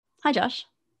Hi, Josh.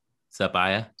 What's up,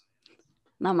 Aya?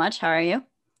 Not much. How are you?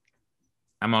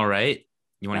 I'm all right.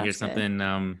 You want to hear That's good.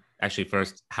 something? Actually,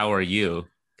 first, how are you?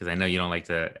 Because I know you don't like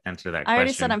to answer that I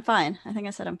already said question. I'm fine. I think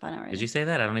I said I'm fine Did you already. say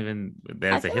that? I don't even. I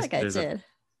There's a feel like hist. I There's a.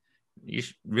 did.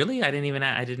 Really? I didn't even.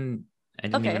 I didn't. I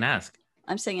didn't even Okay, ask.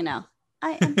 I'm saying it now.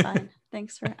 I am fine.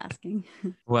 Thanks for asking.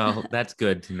 Well, that's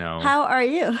good to know. How are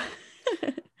you?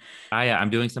 I'm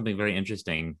doing something very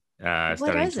interesting. What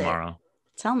Starting is it? tomorrow,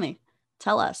 Tell me.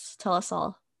 Tell us. Tell us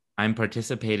all. I'm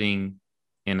participating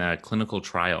in a clinical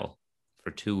trial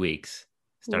for 2 weeks,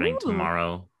 starting Ooh.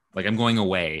 tomorrow. Like I'm going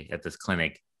away at this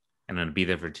clinic, and I'm gonna be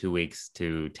there for 2 weeks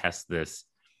to test this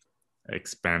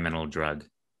experimental drug.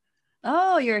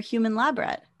 Oh, you're a human lab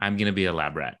rat. I'm gonna be a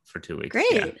lab rat for 2 weeks.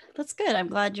 Yeah, Great. That's good. I'm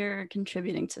glad you're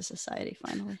contributing to society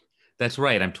finally. that's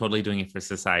right. I'm totally doing it for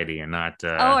society and not Oh,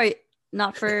 are you,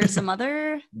 not for some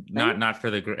other thing? not for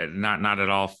the not at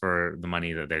all for the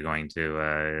money that they're going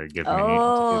to give me to do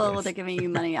Oh, they're this. giving you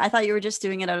money. I thought you were just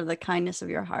doing it out of the kindness of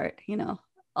your heart, Um,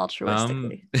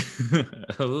 altruistically.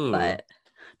 ooh. But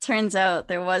turns out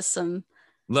there was some.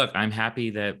 Look, I'm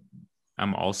happy that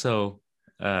I'm also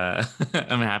I'm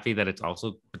happy that it's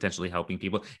also potentially helping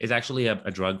people. It's actually a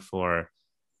drug for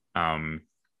um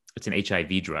it's an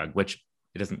HIV drug, which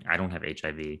it doesn't I don't have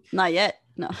HIV. Not yet.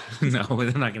 No. No,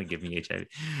 they're not going to give me HIV.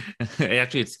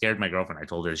 Actually, it scared my girlfriend. I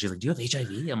told her, she's like, "Do you have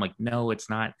HIV?" I'm like, "No, it's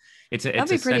not. That'd It's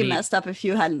be a pretty study. messed up if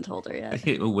you hadn't told her yet.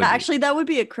 It would be. Actually, that would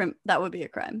be a crime. That would be a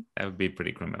crime. That would be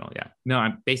pretty criminal. Yeah. No,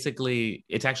 I'm basically.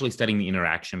 It's actually studying the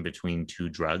interaction between two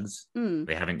drugs. Mm.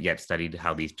 They haven't yet studied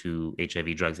how these two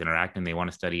HIV drugs interact, and they want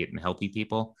to study it in healthy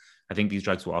people. I think these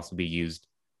drugs will also be used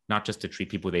not just to treat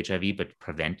people with HIV, but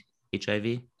prevent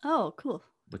HIV, Oh, cool.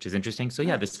 which is interesting. So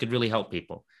yeah, this Nice. could really help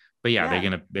people. But yeah, Yeah,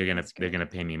 that's they're great. gonna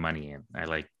pay me money, and I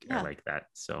Yeah. like that.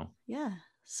 So Yeah.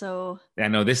 So I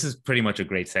know this is pretty much a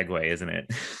great segue, isn't it?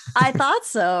 I thought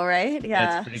so, right? That's a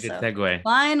Yeah. pretty good So segue.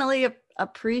 finally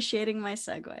appreciating my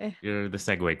segue. You're the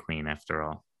segue queen after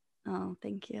all. Oh,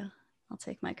 thank you. I'll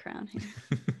take my crown here.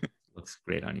 Looks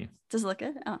great on you. Does it look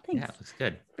good? Oh, Yeah, thanks. it looks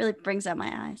good. Really brings out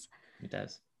my eyes. It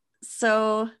does.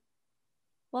 So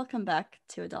welcome back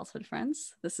to Adulthood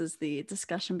Friends. This is the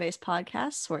discussion based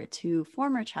podcast where two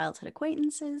former childhood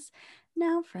acquaintances,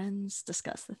 now friends,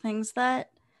 discuss the things that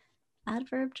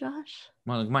adverb Josh.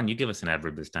 Well, come on, you give us an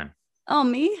adverb this time. Oh,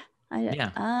 me? I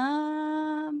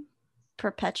Yeah,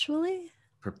 perpetually?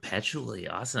 perpetually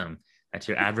awesome. That's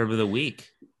your adverb of the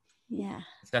week. Yeah,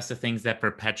 Discuss the things that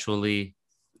perpetually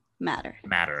matter.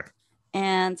 matter.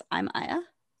 And I'm Aya.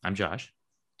 I'm Josh.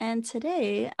 And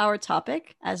today, our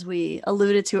topic, as we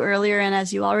alluded to earlier, and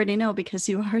as you already know, because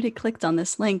you already clicked on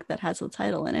this link that has the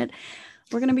title in it,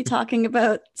 we're going to be talking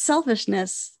about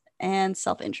selfishness and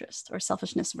self-interest, or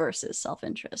selfishness versus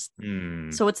self-interest.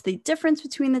 So what's the difference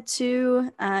between the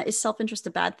two? Is self-interest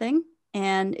a bad thing?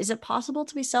 And is it possible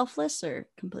to be selfless or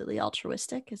completely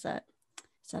altruistic? Is that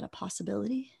a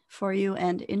possibility for you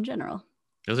and in general?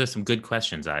 Those are some good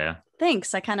questions, Aya.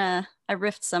 Thanks. I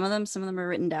riffed some of them. Some of them are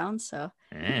written down. So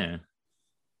Yeah.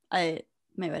 I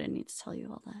maybe I didn't need to tell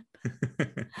you all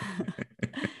that.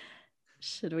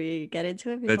 Should we get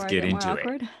into it Let's before I get get more into it.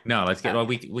 awkward? No, let's get. Okay. Well,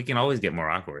 we can always get more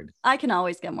awkward. I can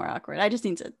always get more awkward. I just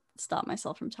need to stop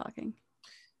myself from talking.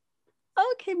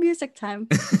 Okay, music time.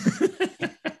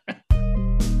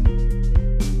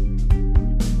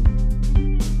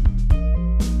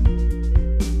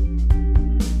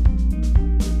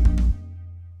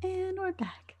 And we're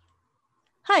back.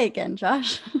 Hi again,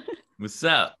 Josh. What's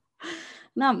up?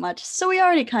 Not much. So we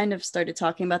already kind of started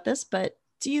talking about this, but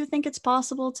do you think it's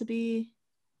possible to be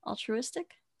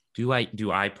altruistic? Do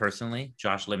I personally,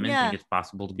 Josh Littman, think Yeah, it's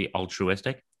possible to be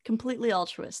altruistic? completely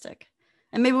altruistic.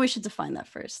 And maybe we should define that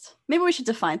first. Maybe we should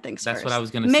define things That's what I first.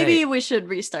 was gonna Maybe say. we should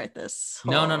restart this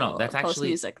No. whole post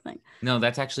music thing. No,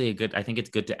 that's actually a good. I think it's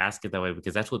good to ask it that way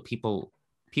because that's what people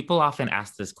often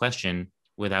ask this question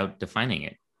without defining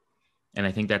it, and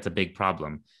I think that's a big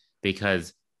problem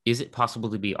because is it possible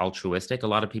to be altruistic? A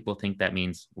lot of people think that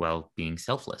means well being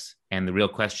selfless, and the real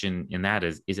question in that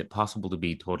is it possible to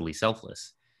be totally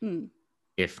selfless? Hmm.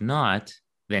 If not,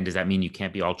 then does that mean you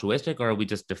can't be altruistic, or are we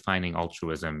just defining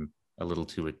altruism a little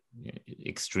too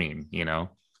extreme? You know,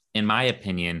 in my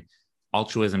opinion,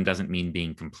 altruism doesn't mean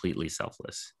being completely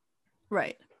selfless.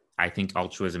 Right. I think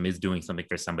altruism is doing something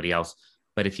for somebody else.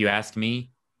 But if you ask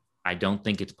me, I don't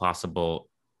think it's possible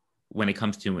when it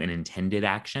comes to an intended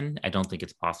action. I don't think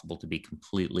it's possible to be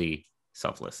completely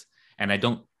selfless. And I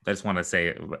just want to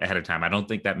say ahead of time, I don't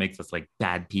think that makes us like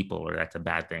bad people or that's a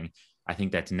bad thing. I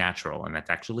think that's natural and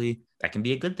that can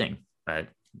be a good thing. But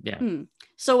Yeah.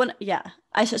 So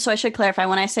I should clarify,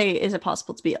 when I say is it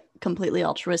possible to be completely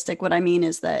altruistic, what I mean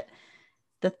is that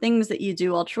the things that you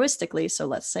do altruistically, so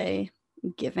let's say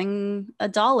giving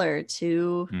 $1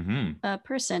 to Mm-hmm. a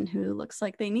person who looks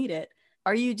like they need it,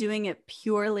 are you doing it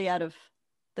purely out of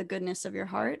the goodness of your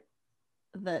heart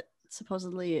that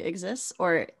supposedly exists,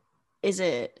 or is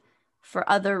it for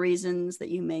other reasons that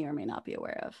you may or may not be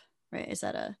aware of, right? Is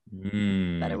that a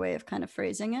better way of kind of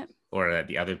phrasing it? Or that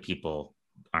the other people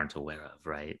aren't aware of,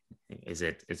 right? Is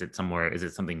it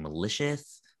something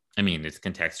malicious? I mean, it's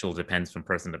contextual, depends from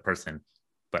person to person.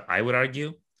 But I would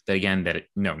argue that again,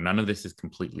 no, none of this is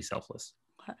completely selfless.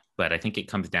 Okay. But I think it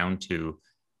comes down to,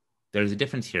 there's a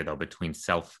difference here though between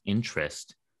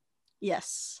self-interest,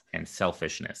 yes, and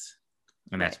selfishness.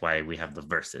 And that's why we have the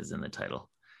verses in the title.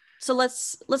 So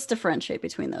let's differentiate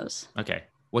between those. Okay.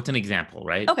 What's an example,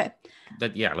 right? Okay.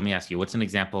 Let me ask you, what's an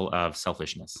example of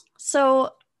selfishness?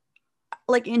 So,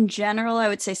 like in general, I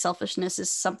would say selfishness is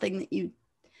something that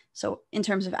so in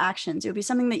terms of actions, it would be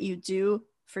something that you do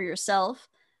for yourself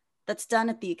that's done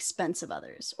at the expense of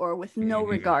others or with no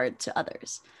regard to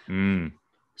others.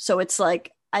 So it's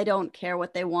like, I don't care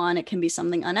what they want. It can be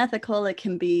something unethical. It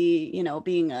can be,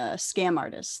 being a scam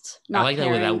artist. I like that,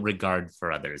 without regard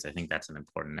for others. I think that's an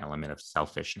important element of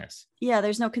selfishness. Yeah,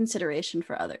 there's no consideration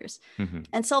for others.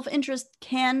 And self-interest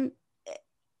can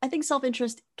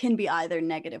be either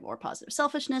negative or positive.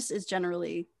 Selfishness is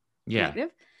generally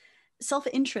negative.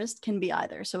 Self-interest can be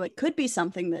either. So it could be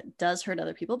something that does hurt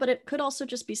other people, but it could also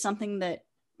just be something that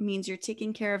means you're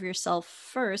taking care of yourself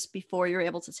first before you're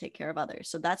able to take care of others.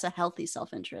 So that's a healthy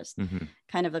self-interest.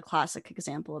 Kind of a classic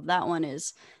example of that one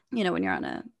is, when you're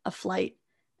on a flight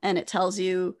and it tells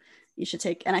you should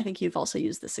take, and I think you've also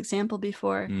used this example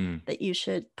before, that you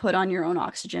should put on your own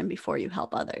oxygen before you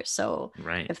help others. So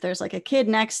if there's like a kid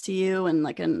next to you and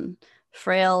like a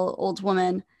frail old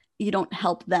woman, you don't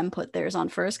help them put theirs on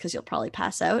first because you'll probably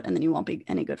pass out and then you won't be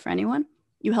any good for anyone.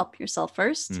 You help yourself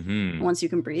first. Once you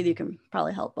can breathe, you can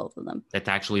probably help both of them. That's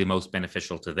actually the most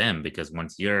beneficial to them, because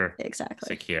once you're exactly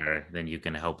secure, then you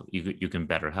can help. You can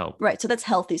better help. Right. So that's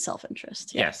healthy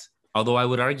self-interest. Yeah. Yes. Although I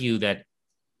would argue that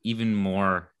even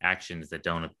more actions that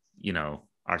don't,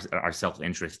 are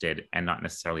self-interested and not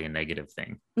necessarily a negative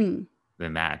thing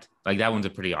than that. Like that one's a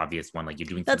pretty obvious one. Like you're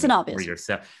doing something for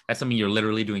yourself. That's something you're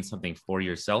literally doing something for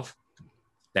yourself.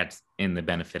 That's in the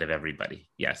benefit of everybody.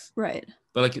 Yes. Right.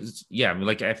 But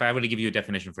like if I were to give you a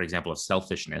definition, for example, of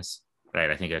selfishness,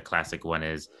 right? I think a classic one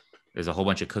is there's a whole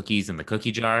bunch of cookies in the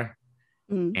cookie jar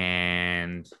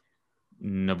and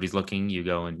nobody's looking. You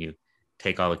go and you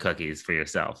take all the cookies for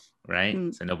yourself,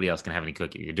 right? So nobody else can have any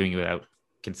cookies. You're doing it without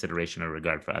consideration or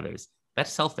regard for others.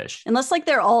 That's selfish. Unless like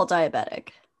they're all diabetic.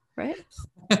 Right.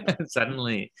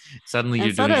 suddenly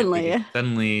you're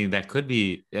suddenly that could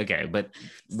be okay, but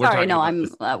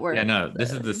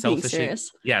this is the selfish.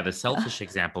 Yeah, the selfish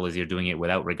example is you're doing it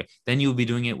without regard. Then you would be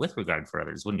doing it with regard for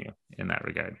others, wouldn't you? In that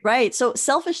regard, right? So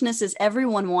selfishness is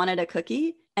everyone wanted a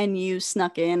cookie and you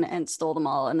snuck in and stole them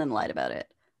all and then lied about it.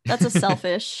 That's a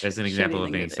selfish. That's an example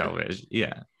of being selfish.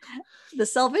 Yeah. The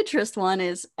self-interest one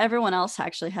is everyone else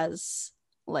actually has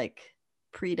like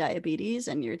pre-diabetes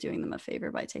and you're doing them a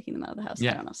favor by taking them out of the house.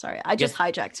 I don't know. Sorry. I just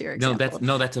hijacked your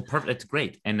example. That's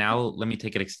great. And now let me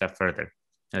take it a step further.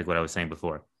 Like what I was saying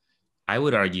before. I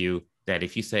would argue that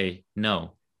if you say,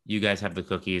 no, you guys have the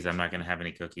cookies, I'm not going to have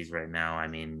any cookies right now. I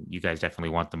mean, you guys definitely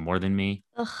want them more than me.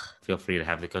 Feel free to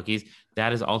have the cookies.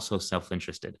 That is also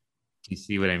self-interested. Do you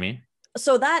see what I mean?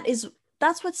 So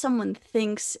that's what someone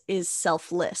thinks is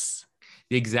selfless.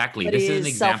 Exactly. But this is an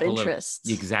example of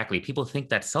exactly. People think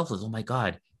that's selfless. Oh my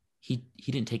God, he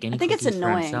didn't take any. I think it's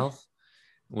annoying. For himself.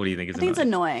 What do you think? I think it's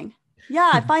annoying. Yeah,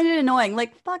 I find it annoying.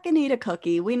 Like fucking eat a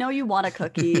cookie. We know you want a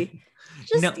cookie.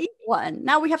 Just eat one.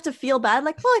 Now we have to feel bad.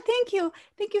 Like, well, thank you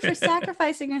for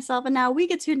sacrificing yourself, and now we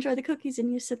get to enjoy the cookies,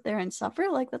 and you sit there and suffer.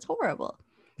 Like that's horrible.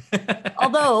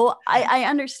 Although I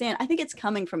understand. I think it's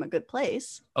coming from a good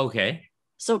place. Okay.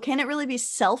 So can it really be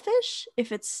selfish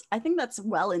if I think that's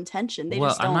well-intentioned.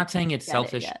 I'm not saying it's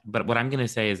selfish, but what I'm going to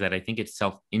say is that I think it's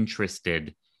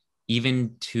self-interested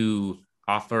even to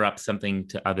offer up something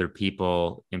to other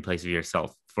people in place of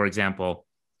yourself. For example,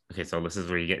 okay, so this is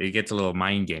where it gets a little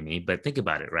mind gamey, but think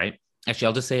about it, right?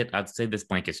 Actually, I'll say this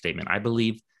blanket statement. I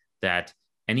believe that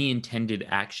any intended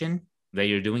action that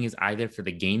you're doing is either for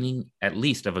the gaining at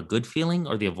least of a good feeling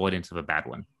or the avoidance of a bad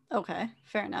one. Okay,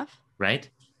 fair enough. Right?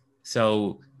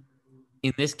 So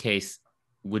in this case,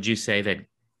 would you say that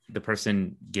the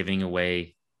person giving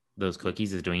away those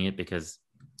cookies is doing it because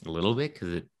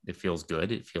it feels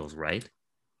good, it feels right?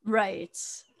 Right.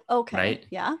 Okay. Right?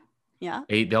 Yeah.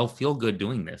 They'll feel good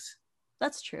doing this.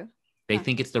 That's true. They Yeah.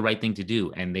 think it's the right thing to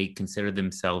do, and they consider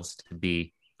themselves to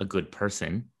be a good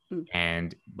person. Mm.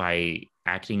 And by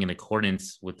acting in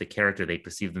accordance with the character they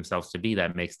perceive themselves to be,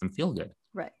 that makes them feel good.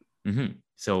 Right.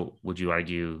 So would you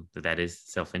argue that that is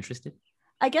self-interested?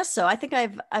 I guess so. I think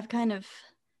I've kind of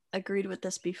agreed with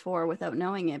this before without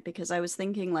knowing it, because I was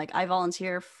thinking like I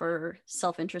volunteer for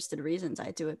self-interested reasons.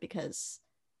 I do it because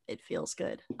it feels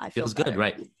good. I feel Feels good, better.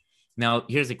 right? Now,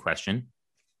 here's a question.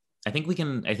 I think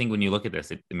when you look at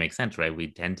this, it makes sense, right? We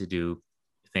tend to do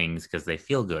things because they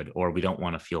feel good, or we don't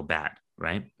want to feel bad,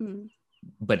 right? Mm.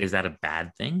 But is that a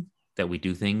bad thing that we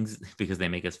do things because they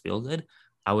make us feel good?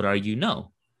 I would argue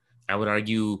no. I would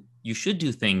argue you should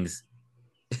do things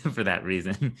for that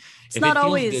reason. It's If not it feels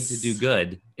always good to do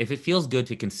good, if it feels good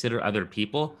to consider other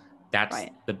people, that's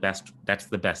right. That's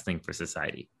the best thing for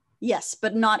society. Yes,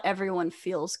 but not everyone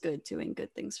feels good doing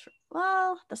good things for.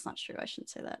 Well, that's not true. I shouldn't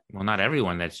say that. Well, not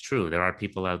everyone, that's true. There are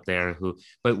people out there who,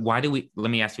 but let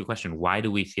me ask you a question. Why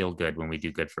do we feel good when we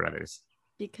do good for others?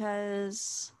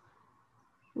 Because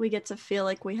we get to feel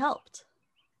like we helped.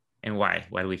 And why?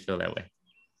 Why do we feel that way?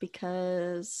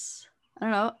 Because I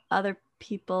don't know, other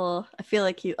people, I feel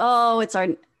like it's our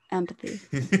empathy.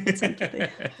 It's empathy.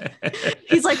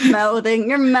 He's like mouthing.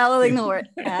 You're mouthing the word.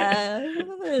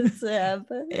 It's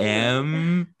empathy.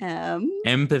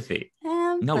 Empathy.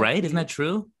 No, right? Isn't that Empathy.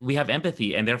 true? We have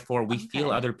empathy, and therefore we feel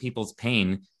Okay. other people's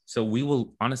pain. So we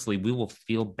will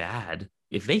feel bad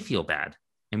if they feel bad,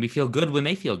 and we feel good when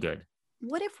they feel good.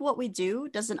 What if what we do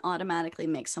doesn't automatically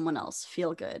make someone else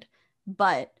feel good,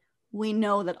 but we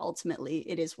know that ultimately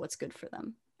it is what's good for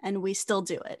them, and we still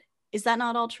do it? Is that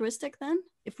not altruistic then?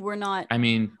 If we're not, I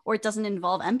mean, or it doesn't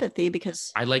involve empathy,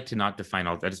 because I'd like to not define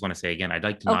I just want to say again, I'd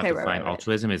like to not okay, define right.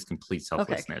 altruism as complete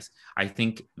selflessness. Okay. I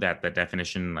think that the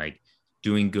definition, like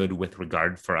doing good with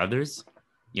regard for others,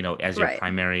 as your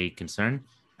primary concern,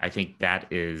 I think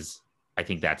that's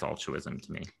altruism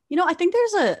to me. I think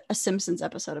there's a Simpsons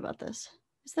episode about this.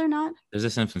 Is there not? There's a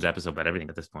Simpsons episode about everything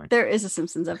at this point. There is a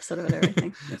Simpsons episode about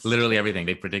everything. Literally everything.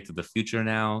 They predicted the future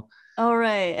now. Oh,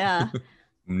 right. Yeah.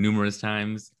 Numerous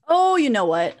times. Oh, you know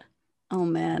what? Oh,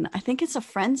 man. I think it's a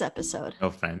Friends episode. Oh,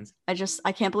 Friends.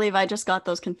 I can't believe I just got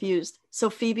those confused.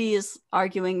 So Phoebe is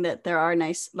arguing that there are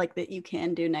that you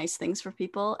can do nice things for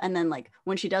people. And then like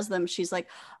when she does them, she's like,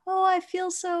 oh, I feel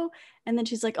so. And then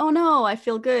she's like, oh, no, I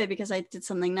feel good because I did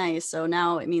something nice. So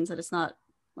now it means that it's not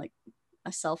like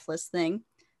a selfless thing.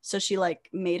 So she like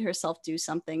made herself do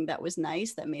something that was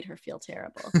nice that made her feel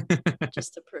terrible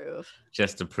just to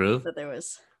prove that there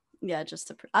was. Yeah, just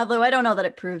to prove. Although I don't know that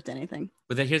it proved anything.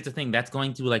 But then here's the thing. That's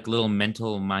going through like little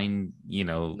mental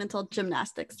mental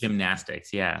gymnastics.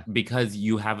 Yeah. Because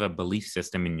you have a belief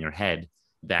system in your head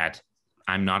that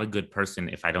I'm not a good person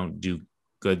if I don't do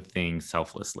good things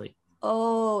selflessly.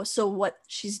 Oh, so what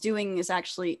she's doing is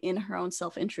actually in her own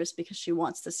self-interest because she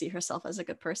wants to see herself as a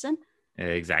good person?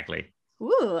 Exactly.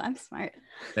 Ooh, I'm smart.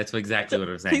 That's exactly what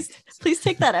I'm saying. Please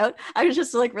take that out. I was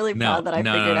just like really proud that I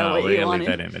figured out what you wanted.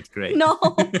 Leave that in. That's great. No,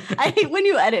 I hate when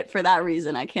you edit for that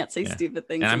reason. I can't say stupid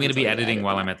things. And I'm going to be editing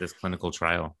while I'm at this clinical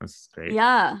trial. That's great.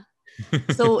 Yeah.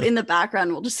 So in the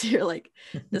background, we'll just hear like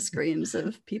the screams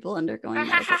of people undergoing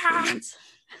medical treatments.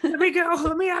 Let me go.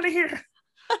 Let me out of here.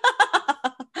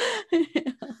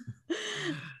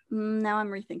 Now I'm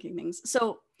rethinking things.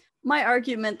 So my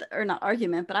argument, or not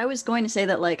argument, but I was going to say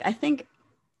that like I think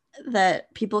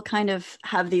that people kind of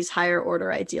have these higher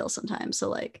order ideals sometimes. So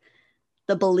like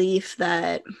the belief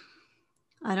that,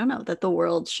 I don't know, that the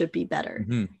world should be better.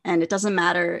 Mm-hmm. And it doesn't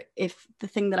matter if the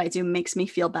thing that I do makes me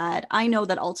feel bad. I know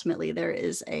that ultimately there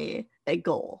is a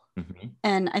goal. Mm-hmm.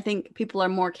 And I think people are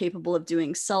more capable of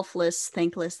doing selfless,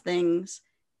 thankless things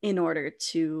in order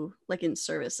to like in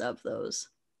service of those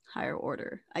higher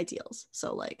order ideals.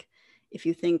 So like if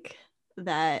you think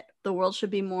that the world should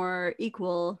be more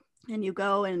equal and you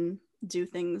go and do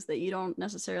things that you don't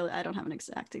necessarily, I don't have an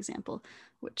exact example,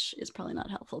 which is probably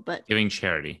not helpful, but giving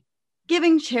charity,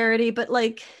 but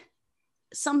like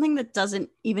something that doesn't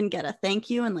even get a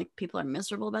thank you and like people are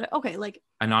miserable about it. Okay. Like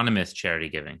anonymous charity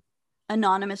giving.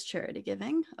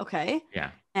 Okay.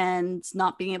 Yeah. And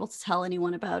not being able to tell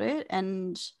anyone about it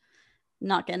and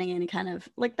not getting any kind of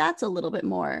like, that's a little bit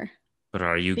more. But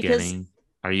are you getting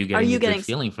a good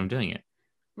feeling from doing it?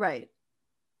 Right.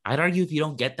 I'd argue if you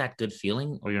don't get that good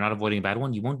feeling or you're not avoiding a bad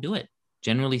one, you won't do it,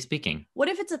 generally speaking. What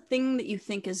if it's a thing that you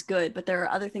think is good, but there are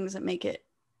other things that make it,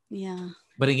 yeah.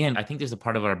 But again, I think there's a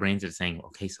part of our brains that's saying,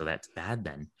 okay, so that's bad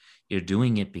then. You're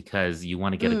doing it because you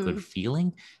want to get a good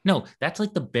feeling? No, that's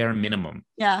like the bare minimum.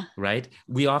 Yeah. Right?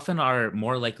 We often are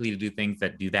more likely to do things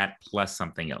that do that plus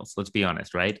something else. Let's be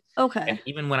honest, right? Okay. And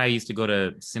even when I used to go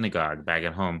to synagogue back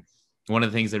at home, One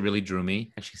of the things that really drew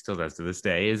me, actually still does to this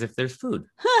day, is if there's food.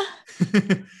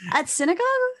 At synagogue?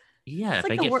 Yeah, It's if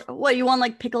like I get what, you want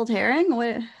like pickled herring?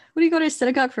 What do you go to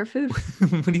synagogue for food?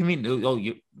 what do you mean? Oh,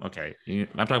 you okay? I'm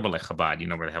talking about like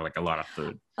Chabad, where they have like a lot of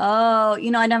food. Oh,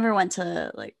 I never went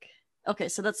to like. Okay,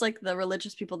 so that's like the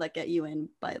religious people that get you in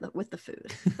with the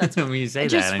food. That's When you say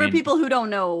just that, I for mean, people who don't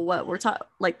know what we're talking.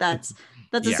 Like that's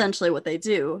yeah, essentially what they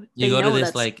do. you They go to know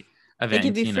this like they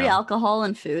give event, you free alcohol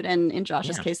and food, and in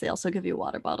Josh's yeah. case, they also give you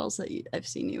water bottles that I've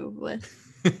seen you with.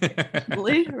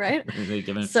 Right?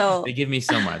 So they give me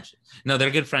so much. No, they're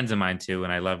good friends of mine too,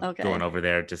 and I love going over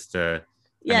there just to.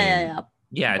 I mean,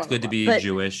 yeah, it's blah, blah, good to blah. be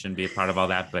Jewish and be a part of all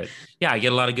that, but yeah, I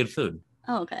get a lot of good food.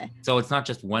 Oh, okay. So it's not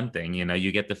just one thing,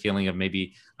 you get the feeling of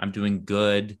maybe I'm doing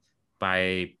good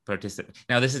by participating.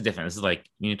 Now, this is different. This is like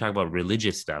when you talk about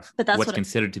religious stuff, but that's what's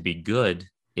considered to be good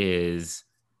is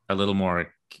a little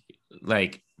more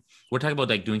like we're talking about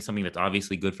like doing something that's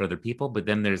obviously good for other people, but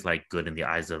then there's like good in the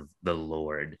eyes of the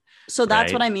Lord. So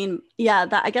that's what I mean. Yeah,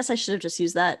 that I guess I should have just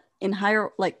used that in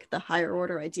the higher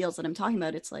order ideals that I'm talking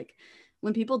about. It's like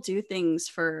when people do things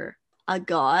for a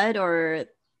god or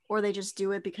they just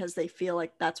do it because they feel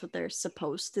like that's what they're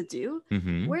supposed to do.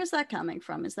 Mm-hmm. Where's that coming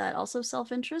from? Is that also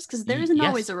self-interest? Because there isn't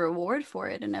always a reward for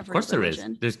it in every religion. Of course there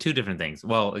is. There's two different things.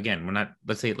 Well, again,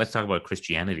 let's talk about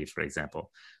Christianity, for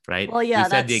example, right? Well, yeah, we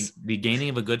said the gaining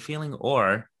of a good feeling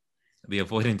or the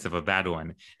avoidance of a bad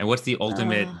one. And what's the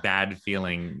ultimate bad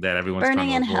feeling that everyone's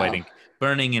trying to avoid?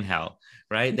 Burning in hell,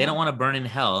 right? Yeah. They don't want to burn in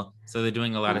hell, so they're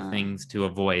doing a lot of things to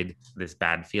avoid this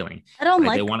bad feeling. I don't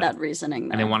like that reasoning.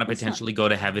 Though. And they want to potentially go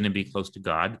to heaven and be close to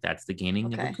God. That's the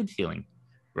gaining of a good feeling,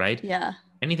 right? Yeah.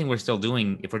 Anything we're still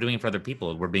doing, if we're doing it for other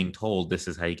people, we're being told this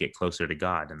is how you get closer to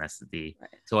God. And that's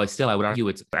so I would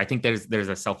argue I think there's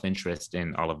a self-interest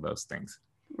in all of those things.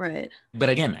 Right. But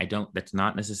again, that's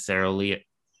not necessarily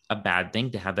a bad thing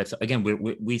to have that. So again,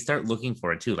 we start looking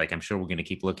for it too. Like I'm sure we're going to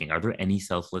keep looking. Are there any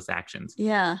selfless actions?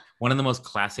 Yeah. One of the most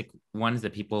classic ones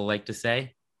that people like to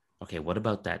say, okay, what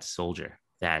about that soldier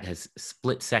that has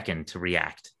split second to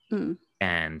react?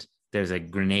 And there's a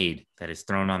grenade that is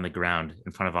thrown on the ground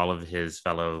in front of all of his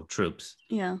fellow troops.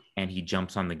 Yeah. And he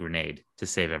jumps on the grenade to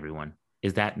save everyone.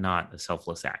 Is that not a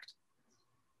selfless act?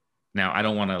 Now, I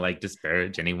don't want to like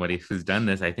disparage anybody who's done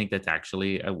this. I think that's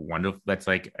actually that's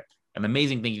like an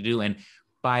amazing thing to do. And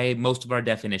by most of our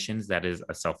definitions, that is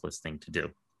a selfless thing to do.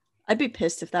 I'd be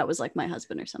pissed if that was like my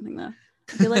husband or something though.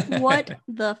 I'd be like, what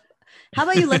the how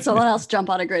about you let someone else jump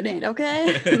on a grenade,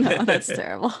 okay? No, that's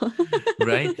terrible.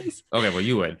 Right? Okay, well,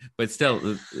 you would. But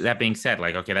still, that being said,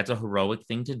 like, okay, that's a heroic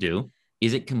thing to do.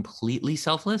 Is it completely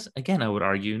selfless? Again, I would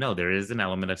argue, no, there is an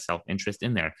element of self-interest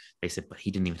in there. They said, but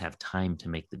he didn't even have time to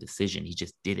make the decision. He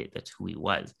just did it. That's who he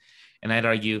was. And I'd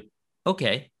argue,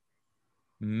 okay,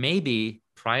 maybe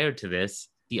prior to this,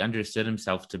 he understood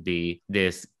himself to be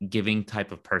this giving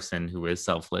type of person who is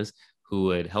selfless, who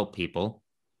would help people.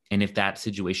 And if that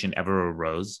situation ever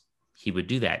arose, he would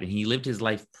do that. And he lived his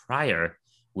life prior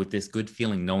with this good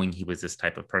feeling, knowing he was this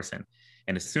type of person.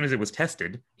 And as soon as it was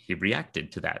tested, he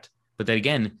reacted to that. But then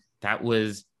again, that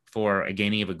was for a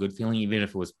gaining of a good feeling, even if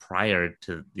it was prior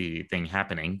to the thing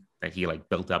happening, that he like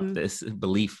built up this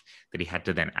belief that he had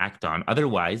to then act on.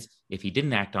 Otherwise, if he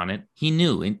didn't act on it, he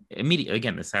knew immediately,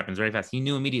 again, this happens very fast. He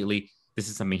knew immediately this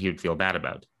is something he would feel bad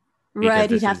about. Right.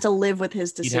 He'd have to live with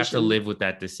his decision. He'd have to live with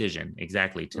that decision.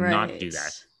 Exactly. To not do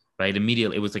that. Right.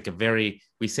 Immediately. It was like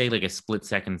we say like a split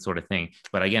second sort of thing.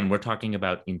 But again, we're talking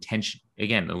about intention.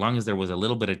 Again, as long as there was a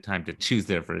little bit of time to choose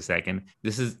there for a second,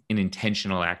 this is an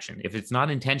intentional action. If it's not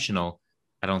intentional,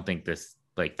 I don't think this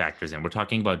like factors in. We're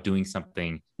talking about doing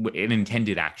something, an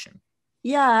intended action.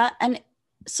 Yeah. And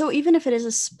so even if it is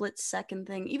a split second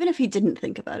thing, even if he didn't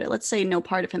think about it, let's say no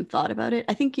part of him thought about it,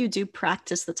 I think you do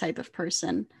practice the type of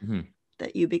person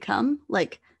that you become.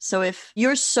 Like, so if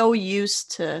you're so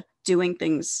used to doing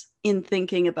things in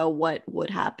thinking about what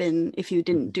would happen if you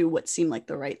didn't do what seemed like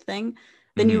the right thing,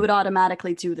 then you would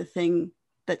automatically do the thing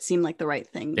that seemed like the right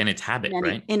thing. Then it's habit,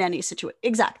 right? In any situation.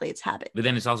 Exactly. It's habit. But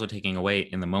then it's also taking away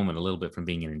in the moment a little bit from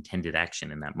being an intended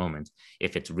action in that moment.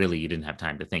 If it's really, you didn't have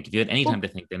time to think. If you had any time to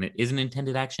think, then it is an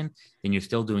intended action. Then you're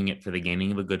still doing it for the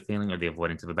gaining of a good feeling or the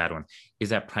avoidance of a bad one. Is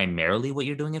that primarily what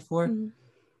you're doing it for?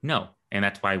 No. And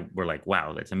that's why we're like,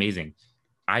 wow, that's amazing.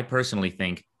 I personally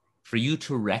think for you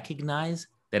to recognize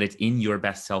that it's in your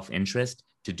best self-interest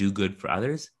to do good for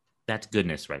others, that's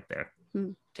goodness right there.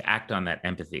 To act on that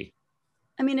empathy.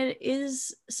 I mean, it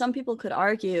is, some people could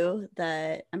argue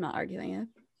that, I'm not arguing it,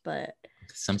 but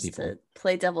some people to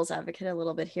play devil's advocate a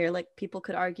little bit here, like people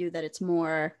could argue that it's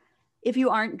more, if you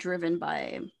aren't driven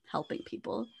by helping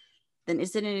people, then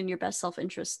isn't it in your best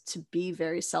self-interest to be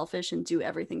very selfish and do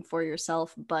everything for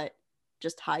yourself, but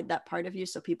just hide that part of you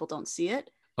so people don't see it?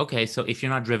 Okay, so if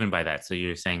you're not driven by that, so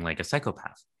you're saying like a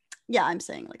psychopath. Yeah, I'm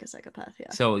saying like a psychopath.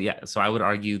 Yeah. So I would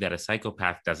argue that a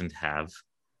psychopath doesn't have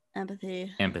Empathy.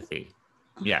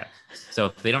 Yeah. So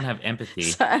if they don't have empathy,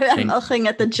 sorry, I'm looking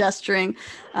at the gesturing.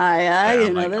 You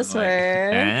know this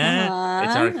word.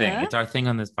 It's our thing. It's our thing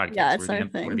on this podcast. Yeah, it's our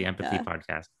thing. We're the empathy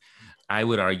podcast. I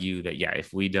would argue that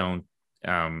if we don't,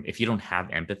 if you don't have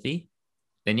empathy,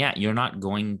 then you're not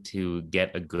going to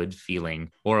get a good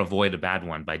feeling or avoid a bad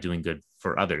one by doing good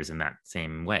for others in that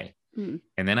same way.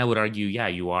 And then I would argue,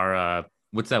 you are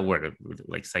what's that word?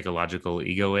 Like psychological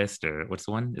egoist, or what's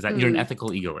the one? Is that you're an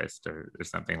ethical egoist or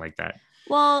something like that?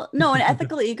 Well, no, an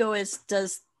ethical egoist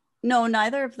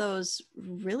neither of those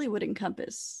really would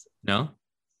encompass. No?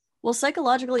 Well,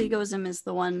 psychological egoism is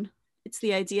the one, it's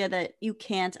the idea that you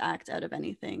can't act out of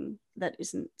anything that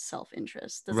isn't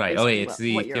self-interest. That's right. It's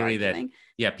the theory arguing.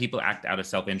 that, people act out of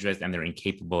self-interest and they're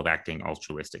incapable of acting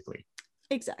altruistically.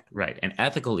 Exactly. Right. And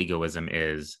ethical egoism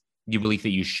is you believe that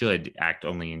you should act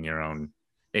only in your own.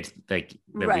 It's like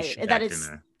that is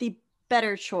the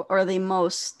better choice, or the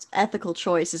most ethical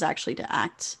choice is actually to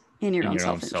act in your own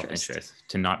self-interest.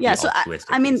 To not be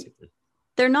altruistic. I mean, basically.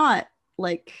 They're not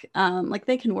like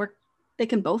they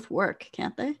can both work,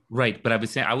 can't they? Right. But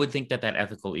I would think that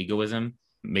ethical egoism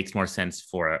makes more sense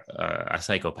for a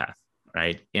psychopath,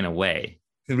 right? In a way.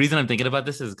 The reason I'm thinking about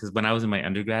this is because when I was in my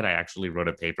undergrad, I actually wrote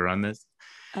a paper on this.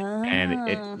 And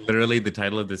it literally, the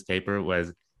title of this paper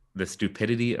was "The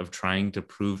Stupidity of Trying to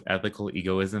Prove Ethical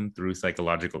Egoism Through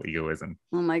Psychological Egoism."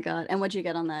 Oh my God. And what'd you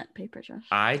get on that paper, Josh?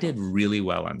 I did really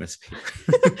well on this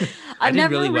paper. I've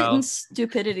never written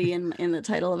stupidity in the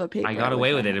title of a paper. I got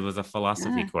away with it. It was a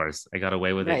philosophy course. I got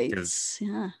away with it because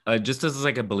just as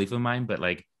like a belief of mine, but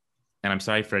like, and I'm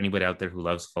sorry for anybody out there who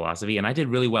loves philosophy, and I did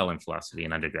really well in philosophy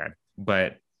in undergrad,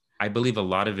 but I believe a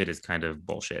lot of it is kind of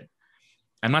bullshit.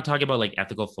 I'm not talking about like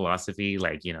ethical philosophy,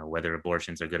 like, whether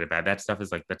abortions are good or bad. That stuff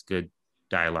is like, that's good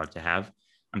dialogue to have.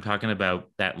 I'm talking about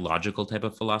that logical type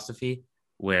of philosophy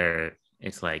where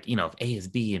it's like, if A is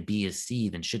B and B is C,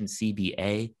 then shouldn't C be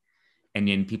A? And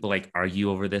then people like argue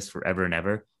over this forever and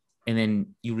ever. And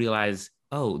then you realize,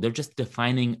 they're just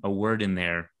defining a word in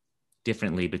there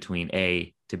differently between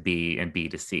A to B and B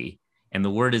to C. And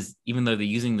the word is, even though they're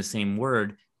using the same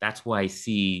word, that's why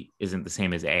C isn't the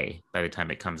same as A by the time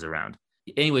it comes around.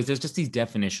 Anyways, there's just these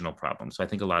definitional problems. So I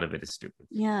think a lot of it is stupid.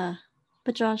 Yeah.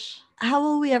 But Josh, how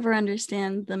will we ever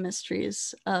understand the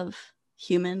mysteries of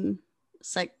human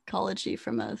psychology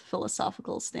from a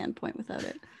philosophical standpoint without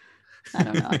it? I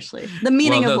don't know, actually. The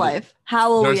meaning of life.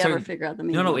 How will we ever figure out the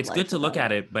meaning of life? No, it's good to look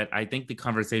at it, but I think the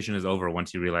conversation is over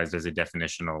once you realize there's a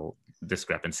definitional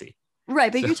discrepancy.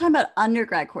 Right, but you're talking about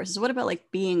undergrad courses. What about like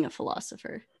being a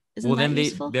philosopher? Then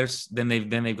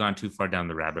they've gone too far down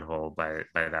the rabbit hole by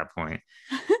that point.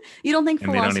 You don't think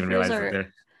philosophers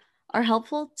are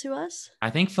helpful to us?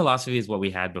 I think philosophy is what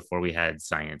we had before we had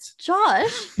science.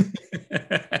 Josh,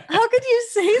 how could you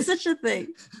say such a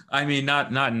thing? I mean,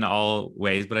 not in all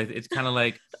ways, but it's kind of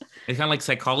like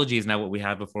psychology is now what we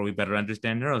have before we better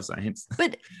understand neuroscience.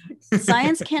 But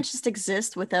science can't just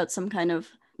exist without some kind of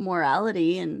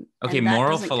morality and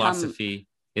moral philosophy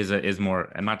is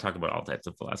more. I'm not talking about all types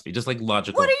of philosophy, just like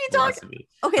logical. What are you talking?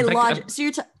 Okay, logic.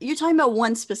 So you're talking about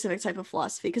one specific type of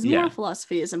philosophy, because moral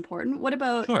philosophy is important. What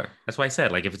about? Sure, that's why I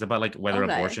said like if it's about like whether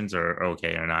abortions are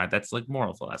okay or not, that's like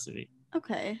moral philosophy.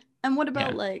 Okay, and what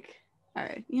about like? All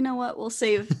right, you know what? We'll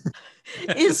save.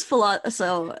 Is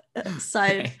philosophy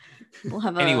side? We'll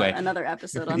have another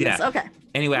episode on this. Okay.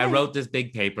 Anyway, I wrote this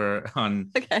big paper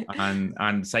on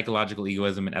psychological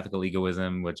egoism and ethical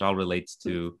egoism, which all relates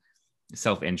to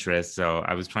self-interest. So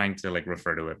I was trying to like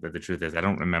refer to it, but the truth is I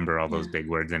don't remember all those big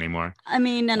words anymore. I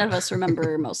mean, none of us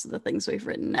remember most of the things we've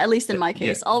written, at least in my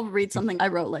case. I'll read something I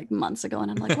wrote like months ago and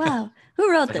I'm like, wow,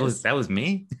 who wrote this? That was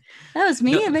me? That was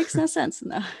me? No. It makes no sense.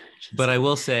 No. But I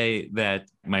will say that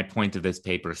my point of this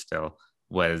paper still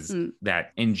was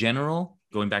that in general,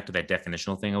 going back to that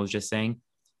definitional thing I was just saying,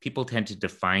 people tend to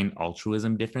define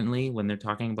altruism differently when they're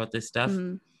talking about this stuff.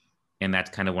 And that's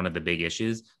kind of one of the big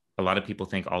issues. A lot of people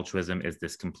think altruism is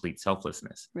this complete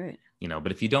selflessness, right?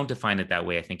 But if you don't define it that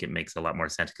way, I think it makes a lot more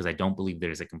sense, because I don't believe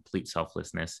there's a complete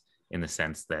selflessness in the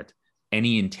sense that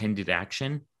any intended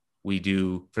action we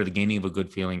do for the gaining of a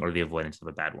good feeling or the avoidance of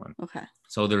a bad one. Okay.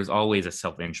 So there's always a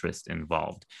self-interest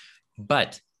involved,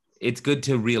 but it's good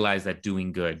to realize that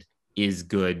doing good is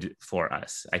good for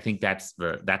us. I think that's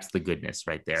the goodness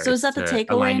right there. So is that the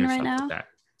takeaway right now?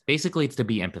 Basically, it's to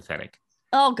be empathetic.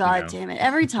 Oh you God know. damn it.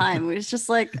 Every time it was just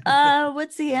like,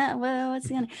 what's the end? What's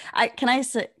the end? Can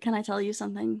I tell you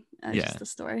something? Yeah. Just a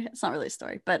story. It's not really a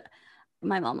story, but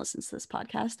my mom listens to this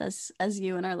podcast, as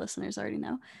you and our listeners already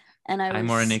know. And I Hi,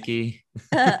 Maura was Nikki.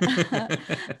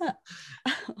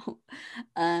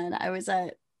 and I was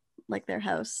at like their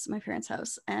house, my parents'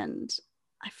 house, and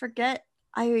I forget.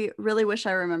 I really wish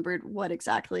I remembered what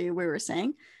exactly we were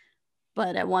saying.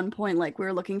 But at one point, like we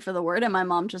were looking for the word, and my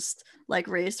mom just like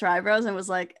raised her eyebrows and was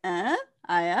like,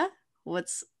 Aya,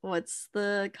 what's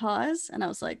the cause? And I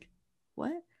was like,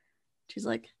 what? She's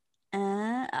like,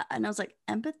 and I was like,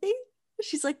 empathy?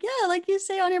 She's like, yeah, like you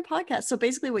say on your podcast. So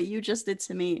basically what you just did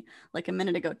to me like a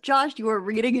minute ago, Josh, you were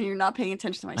reading and you're not paying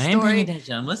attention to my I am paying story.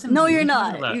 attention. I'm listening No, to you. What are you're you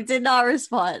talking not. about? You did not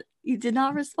respond. You did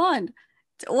not respond.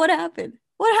 What happened?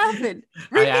 What happened? I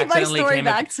Read me my accidentally story came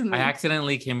back to me. I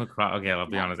accidentally came across, okay, I'll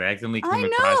be honest. I accidentally came I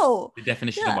across know. the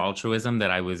definition of Yeah. altruism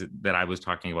that I was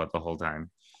talking about the whole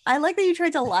time. I like that you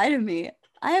tried to lie to me.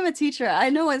 I am a teacher. I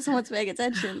know when someone's paying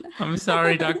attention. I'm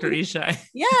sorry, Dr. Ishai.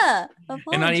 Yeah. And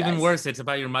not even Apologize. worse, it's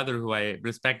about your mother, who I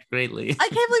respect greatly. I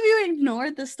can't believe you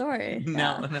ignored the story. No,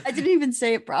 Yeah. no. I didn't even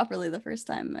say it properly the first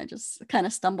time. I just kind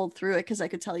of stumbled through it because I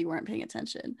could tell you weren't paying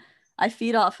attention. I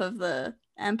feed off of the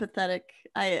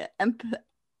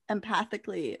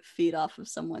empathically feed off of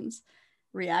someone's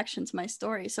reaction to my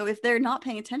story. So if they're not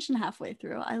paying attention halfway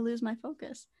through, I lose my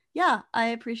focus. Yeah, I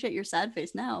appreciate your sad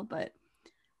face now, but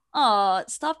oh,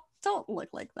 stop. Don't look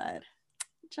like that.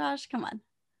 Josh, come on.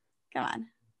 Come on.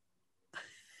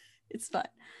 It's fine.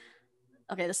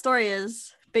 Okay, the story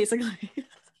is basically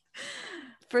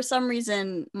for some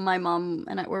reason my mom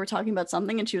and I we were talking about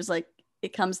something and she was like,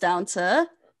 it comes down to,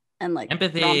 and like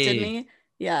Empathy. prompted me.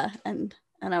 Yeah. And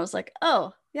I was like,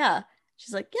 oh yeah.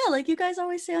 She's like, yeah, like you guys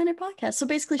always say on your podcast. So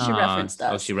basically she referenced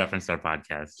us. Oh, she referenced our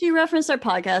podcast. She referenced our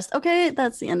podcast. Okay,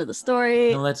 that's the end of the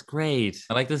story. No, that's great.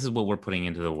 I like this is what we're putting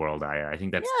into the world, Aya. I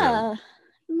think that's yeah.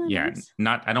 yeah. Nice?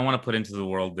 Not I don't want to put into the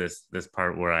world this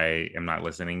part where I am not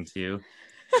listening to you.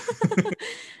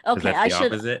 Okay, I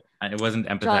should. Opposite. I wasn't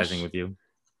empathizing Josh, with you.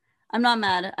 I'm not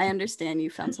mad. I understand you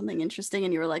found something interesting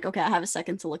and you were like, okay, I have a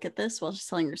second to look at this while she's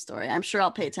telling your story. I'm sure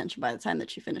I'll pay attention by the time that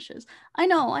she finishes. I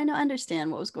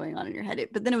understand what was going on in your head.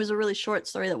 But then it was a really short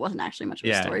story that wasn't actually much of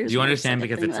a story. Do you understand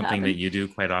because it's something that you do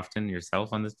quite often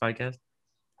yourself on this podcast?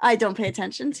 I don't pay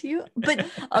attention to you. But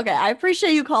okay, I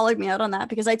appreciate you calling me out on that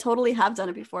because I totally have done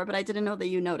it before, but I didn't know that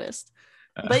you noticed.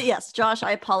 But yes, Josh,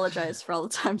 I apologize for all the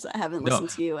times I haven't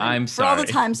listened to you, and I'm for all the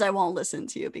times I won't listen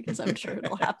to you because I'm sure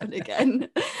it'll happen again.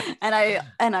 And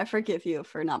I forgive you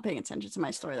for not paying attention to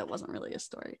my story that wasn't really a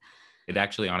story. It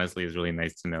actually, honestly, is really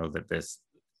nice to know that this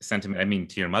sentiment, I mean,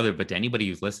 to your mother, but to anybody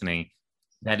who's listening,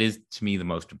 that is to me the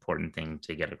most important thing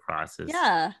to get across is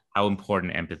how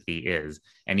important empathy is.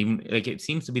 And even like it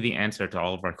seems to be the answer to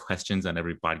all of our questions on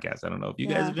every podcast. I don't know if you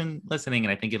guys have been listening,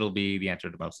 and I think it'll be the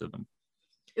answer to most of them.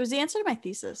 It was the answer to my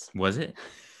thesis. Was it?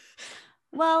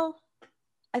 Well,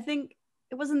 I think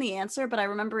it wasn't the answer, but I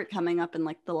remember it coming up in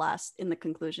like in the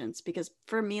conclusions, because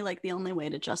for me, like the only way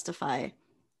to justify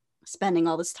spending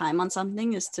all this time on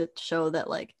something is to show that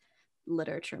like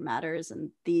literature matters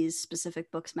and these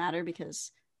specific books matter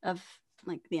because of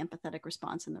like the empathetic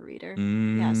response in the reader.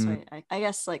 Yeah, so I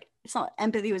guess like it's not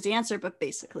empathy was the answer, but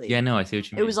basically I see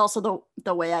what you mean. It was also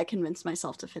the way I convinced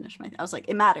myself to finish I was like,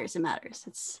 it matters.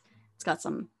 It's got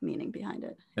some meaning behind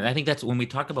it. And I think that's when we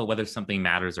talk about whether something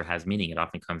matters or has meaning, it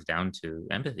often comes down to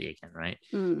empathy again, right?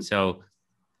 So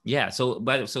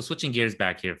so switching gears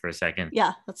back here for a second.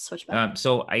 Yeah, let's switch back.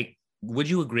 Would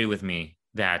you agree with me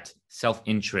that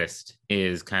self-interest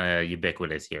is kind of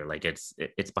ubiquitous here? Like it's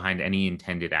behind any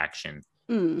intended action.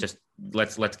 Just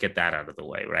let's get that out of the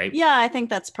way, right? Yeah, I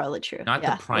think that's probably true. Not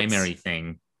the primary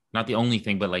thing, not the only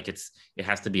thing, but like it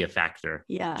has to be a factor.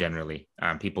 Yeah. Generally,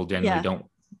 people generally don't.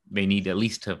 They need at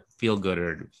least to feel good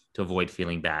or to avoid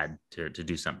feeling bad to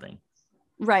do something.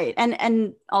 Right.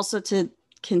 And also to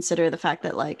consider the fact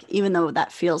that like, even though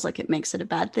that feels like it makes it a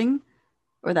bad thing,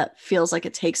 or that feels like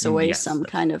it takes away some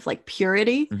kind of like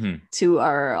purity to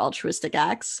our altruistic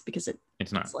acts, because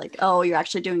it's not. It's like, oh, you're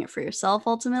actually doing it for yourself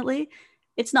ultimately.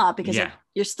 It's not, because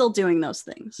you're still doing those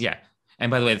things. Yeah. And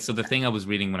by the way, so the thing I was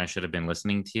reading when I should have been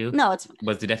listening to you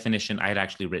was the definition. I had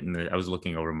actually written I was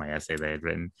looking over my essay that I had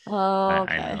written. Oh,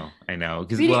 okay. I know.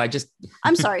 Because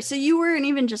I'm sorry. So you weren't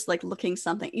even just like looking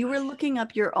something. You were looking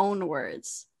up your own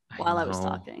words while I was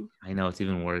talking. I know, it's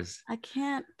even worse. I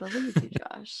can't believe you,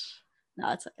 Josh.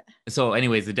 No, it's okay. So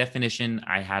anyways, the definition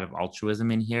I had of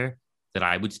altruism in here that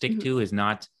I would stick to is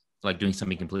not like doing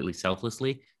something completely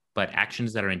selflessly, but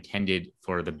actions that are intended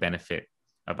for the benefit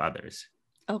of others.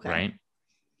 Okay. Right?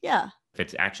 Yeah. If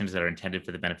it's actions that are intended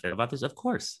for the benefit of others, of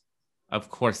course Of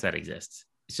course that exists.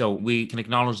 So we can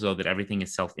acknowledge, though, that everything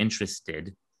is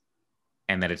self-interested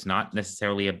and that it's not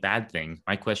necessarily a bad thing.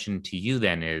 My question to you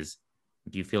then is,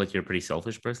 do you feel like you're a pretty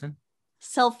selfish person?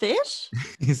 Selfish?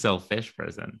 Selfish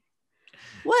person.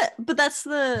 What? But that's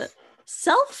the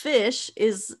selfish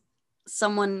is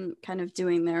someone kind of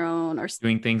doing their own or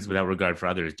Doing things without regard for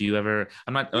others. Do you ever,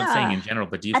 I'm not saying in general,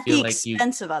 but do you at feel the like you,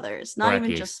 expense of others, or not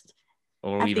even just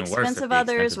or at the even worse, expense at of the expense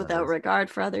others, of without others? regard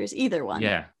for others, either one.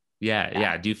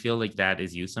 Yeah. Do you feel like that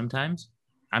is you sometimes?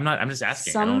 I'm just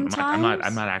asking. Sometimes.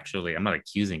 I'm not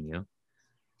accusing you.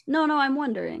 No, I'm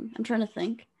wondering. I'm trying to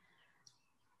think.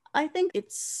 I think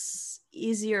it's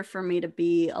easier for me to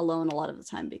be alone a lot of the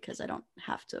time because I don't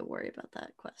have to worry about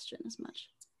that question as much.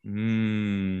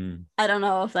 I don't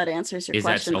know if that answers your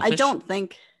question. I don't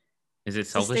think. Is it To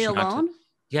selfish stay alone?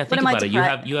 Yeah, think about it. You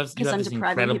have because I'm this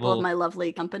depriving people of incredible, my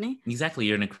lovely company. exactly.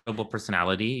 You're an incredible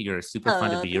personality. You're super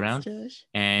fun to be Thanks, around, Josh.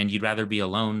 and you'd rather be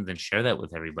alone than share that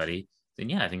with everybody. Then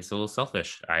yeah, I think it's a little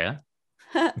selfish, Aya.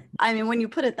 I mean, when you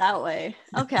put it that way,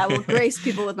 okay, I will grace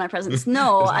people with my presence.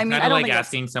 No, I mean, I don't like think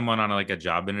asking someone on like a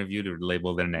job interview to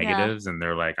label their negatives, and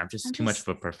they're like, I'm just too much of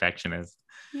a perfectionist.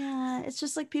 Yeah, it's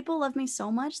just like people love me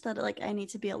so much that like I need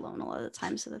to be alone a lot of the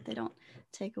time so that they don't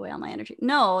take away all my energy.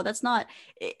 No, that's not.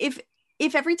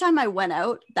 If every time I went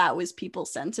out, that was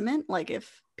people's sentiment, like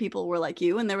if people were like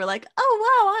you and they were like,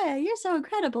 oh, wow, Aya, you're so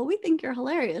incredible. We think you're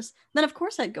hilarious. Then, of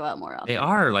course, I'd go out more often. They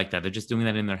are like that. They're just doing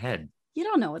that in their head. You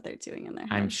don't know what they're doing in their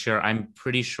head. I'm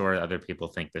pretty sure other people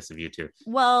think this of you too.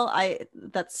 Well,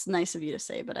 that's nice of you to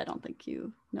say, but I don't think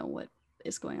you know what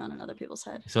is going on in other people's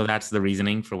head. So that's the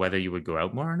reasoning for whether you would go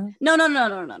out more or not?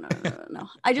 No.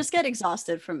 I just get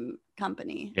exhausted from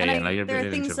company. Yeah, and there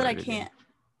are things that I can't.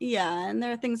 Yeah, and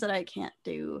there are things that I can't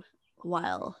do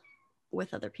while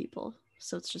with other people.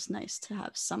 So it's just nice to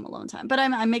have some alone time. But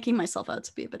I'm making myself out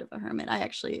to be a bit of a hermit. I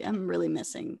actually am really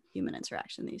missing human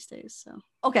interaction these days. So,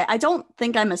 okay, I don't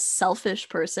think I'm a selfish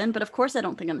person, but of course I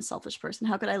don't think I'm a selfish person.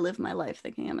 How could I live my life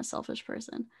thinking I'm a selfish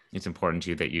person? It's important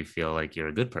to you that you feel like you're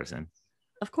a good person.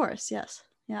 Of course, yes.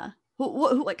 Yeah.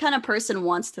 What kind of person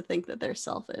wants to think that they're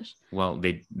selfish? Well,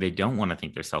 they don't want to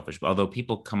think they're selfish, but although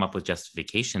people come up with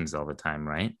justifications all the time,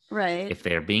 right? Right. If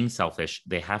they're being selfish,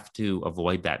 they have to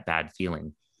avoid that bad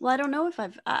feeling. Well, I don't know if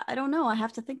I don't know. I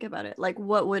have to think about it. Like,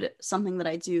 what would something that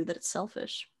I do that it's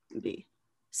selfish be?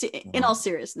 See, in all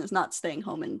seriousness, not staying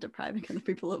home and depriving other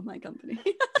people of my company.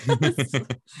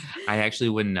 I actually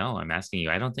wouldn't know. I'm asking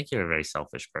you. I don't think you're a very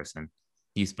selfish person.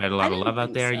 You spread a lot of love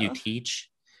out there. So. You teach.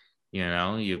 You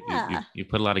know, you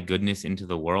put a lot of goodness into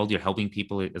the world. You're helping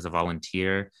people as a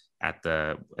volunteer at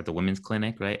the women's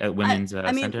clinic, right? At women's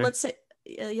I mean, center. Let's say,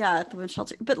 at the women's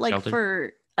shelter. But like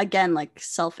for, again, like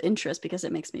self-interest, because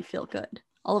it makes me feel good.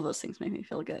 All of those things make me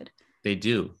feel good. They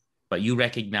do. But you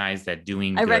recognize that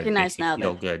doing good recognize now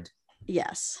feel good.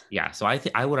 Yes. Yeah. So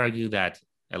I would argue that,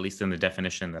 at least in the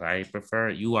definition that I prefer,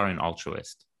 you are an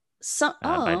altruist.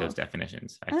 By those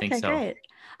definitions. I think so. Great.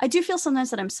 I do feel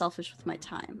sometimes that I'm selfish with my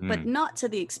time, but not to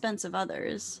the expense of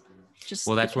others. Just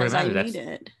that's because where I need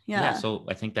it. Yeah. So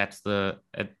I think that's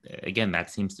again,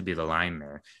 that seems to be the line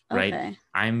there, right? Okay.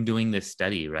 I'm doing this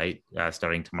study, right?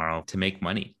 Starting tomorrow to make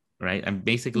money, right? I'm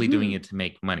basically doing it to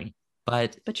make money,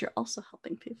 but you're also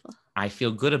helping people. I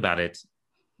feel good about it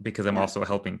because I'm also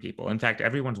helping people. In fact,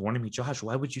 everyone's warning me, Josh,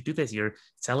 why would you do this? You're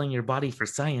selling your body for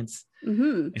science.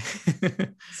 Some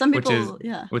people,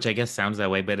 which I guess sounds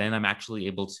that way, but then I'm actually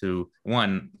able to,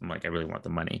 one, I'm like, I really want the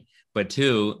money, but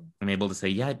two, I'm able to say,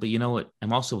 yeah, but you know what?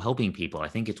 I'm also helping people. I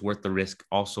think it's worth the risk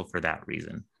also for that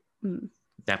reason.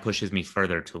 That pushes me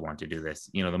further to want to do this.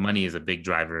 You know, the money is a big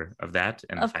driver of that,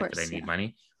 and the fact that I need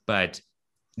money, but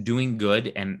doing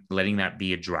good and letting that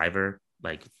be a driver,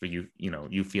 like for you, you know,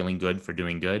 you feeling good for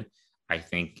doing good, I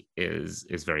think is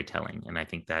very telling. And I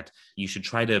think that you should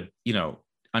try to, you know,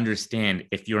 understand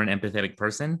if you're an empathetic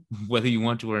person, whether you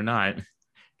want to or not,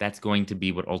 that's going to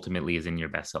be what ultimately is in your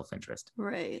best self-interest.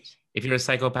 Right. If you're a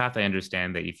psychopath, I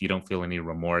understand that if you don't feel any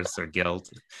remorse or guilt,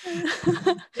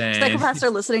 then... Psychopaths are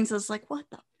listening to this like, what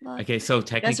the fuck? Okay, so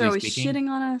technically speaking, always shitting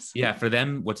on us. Yeah, for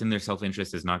them, what's in their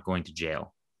self-interest is not going to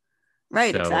jail.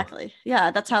 Right, exactly. Yeah,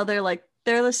 that's how they're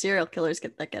the serial killers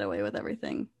get away with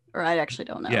everything. Or I actually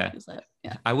don't know. Yeah.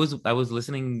 I was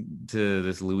listening to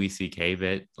this Louis C.K.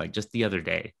 bit like just the other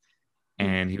day,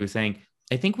 and he was saying,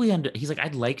 I think he's like,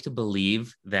 I'd like to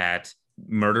believe that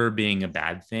murder being a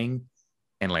bad thing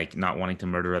and like not wanting to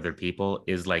murder other people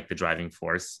is like the driving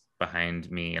force behind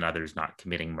me and others not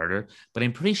committing murder. But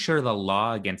I'm pretty sure the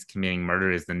law against committing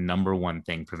murder is the number one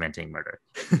thing preventing murder.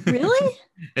 Really?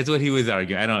 That's what he was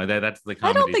arguing. I don't know. That's the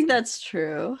comedy. I don't think that's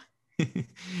true.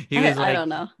 He was I like, don't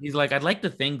know. he's like, I'd like to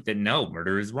think that no,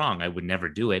 murder is wrong. I would never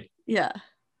do it. Yeah.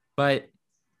 But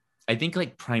I think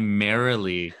like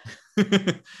primarily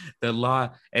the law,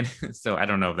 and so I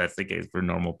don't know if that's the case for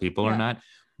normal people or Yeah. not,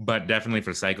 but definitely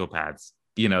for psychopaths,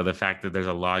 the fact that there's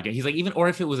a law, he's like, even, or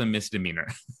if it was a misdemeanor,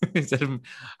 instead of,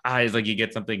 he's like, you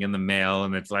get something in the mail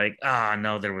and it's like,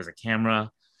 no, there was a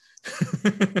camera.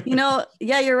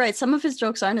 Yeah, you're right. Some of his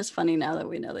jokes aren't as funny now that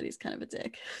we know that he's kind of a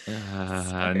dick.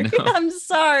 Sorry. No. I'm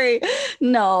sorry.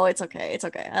 No, it's okay. It's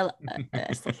okay.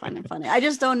 I still find him funny. I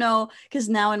just don't know because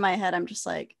now in my head I'm just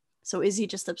like, so is he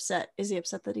just upset? Is he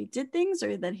upset that he did things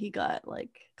or that he got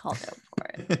like called out for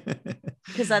it?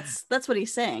 Because that's what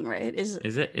he's saying, right? Is it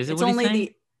It's what he's only saying?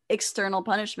 the external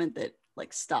punishment that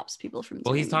like stops people from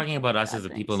Well, he's doing talking about us bad as a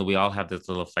things. people, and we all have this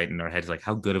little fight in our heads, like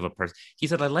how good of a person. He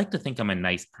said, "I'd like to think I'm a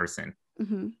nice person,"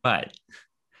 but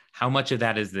how much of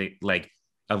that is the like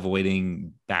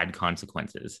avoiding bad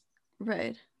consequences?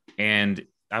 Right. And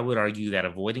I would argue that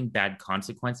avoiding bad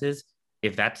consequences,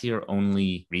 if that's your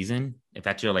only reason, if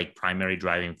that's your like primary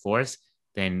driving force,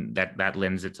 then that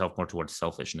lends itself more towards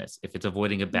selfishness. If it's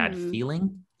avoiding a bad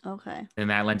feeling, okay, then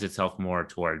that lends itself more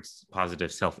towards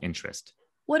positive self-interest.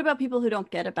 What about people who don't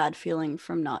get a bad feeling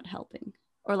from not helping?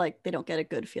 Or like they don't get a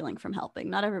good feeling from helping?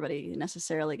 Not everybody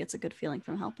necessarily gets a good feeling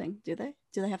from helping, do they?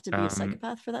 Do they have to be a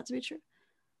psychopath for that to be true?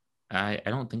 I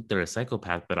don't think they're a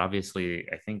psychopath, but obviously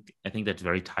I think that's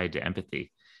very tied to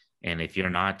empathy. And if you're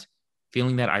not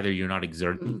feeling that, either you're not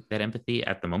exerting that empathy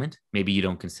at the moment, maybe you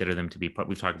don't consider them to be part.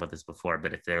 We've talked about this before,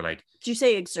 but if they're like, did you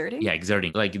say exerting? Yeah,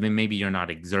 exerting. Like then maybe you're not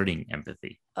exerting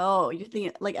empathy. Oh, you're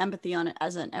thinking like empathy on it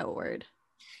as an outward.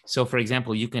 So, for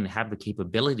example, you can have the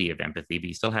capability of empathy, but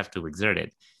you still have to exert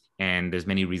it. And there's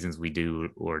many reasons we do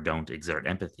or don't exert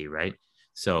empathy, right?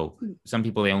 So some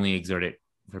people, they only exert it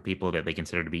for people that they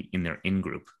consider to be in their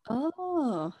in-group.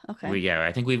 Oh, okay.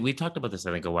 I think we talked about this,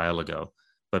 I think, a while ago.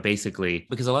 But basically,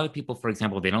 because a lot of people, for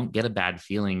example, they don't get a bad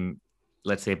feeling,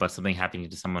 let's say, about something happening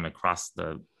to someone across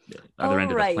the other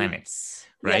end of the planet.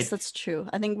 Right? Yes, that's true.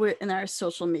 I think we're in our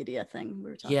social media thing. We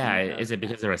were talking about. Is it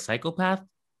because they're a psychopath?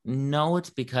 No,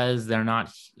 it's because they're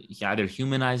not either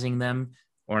humanizing them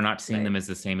or not seeing them as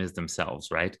the same as themselves,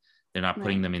 right? They're not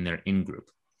putting them in their in-group.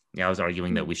 Yeah, I was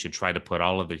arguing that we should try to put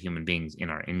all of the human beings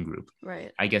in our in-group.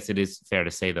 Right. I guess it is fair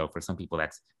to say, though, for some people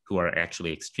who are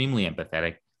actually extremely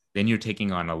empathetic, then you're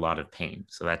taking on a lot of pain.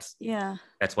 So that's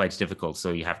why it's difficult.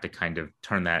 So you have to kind of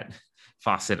turn that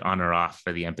faucet on or off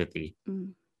for the empathy.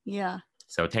 Yeah.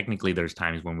 So technically there's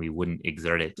times when we wouldn't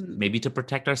exert it, maybe to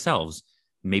protect ourselves.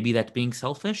 Maybe that's being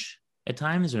selfish at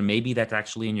times, or maybe that's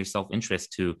actually in your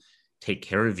self-interest to take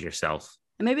care of yourself.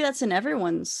 And maybe that's in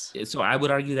everyone's. So I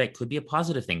would argue that could be a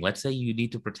positive thing. Let's say you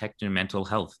need to protect your mental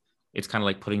health. It's kind of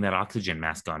like putting that oxygen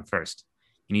mask on first.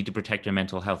 You need to protect your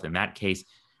mental health. In that case,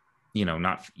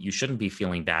 you shouldn't be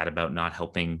feeling bad about not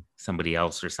helping somebody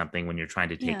else or something when you're trying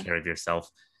to take care of yourself.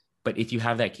 But if you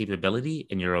have that capability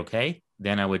and you're okay,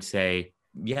 then I would say,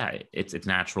 yeah, it's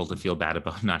natural to feel bad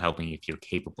about not helping if you're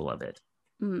capable of it.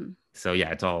 So yeah,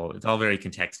 it's all very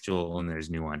contextual and there's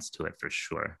nuance to it for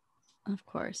sure. Of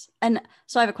course. And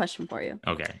so I have a question for you.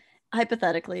 Okay.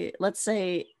 Hypothetically, let's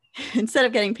say instead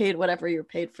of getting paid whatever you're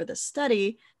paid for the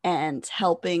study and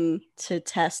helping to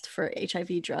test for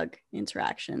HIV drug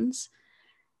interactions,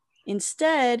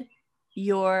 instead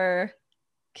you're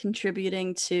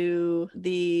contributing to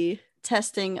the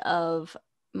testing of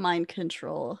mind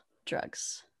control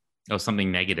drugs. Oh,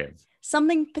 something negative.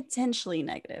 Something potentially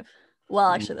negative. Well,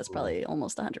 actually, that's probably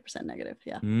almost 100% negative.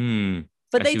 Yeah.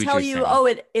 But they tell you,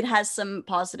 it has some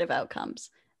positive outcomes.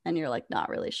 And you're like, not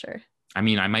really sure. I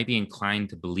mean, I might be inclined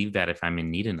to believe that if I'm in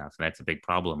need enough. That's a big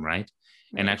problem, right?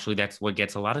 And actually, that's what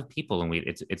gets a lot of people. And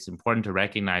it's important to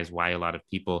recognize why a lot of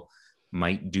people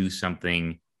might do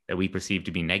something that we perceive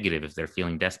to be negative if they're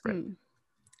feeling desperate.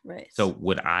 Right. So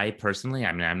would I personally,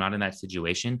 I mean, I'm not in that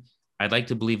situation. I'd like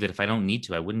to believe that if I don't need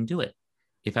to, I wouldn't do it.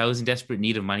 If I was in desperate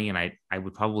need of money, and I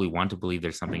would probably want to believe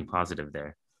there's something positive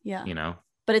there. Yeah.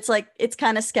 But it's like, it's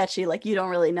kind of sketchy. Like you don't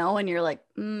really know. And you're like,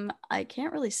 I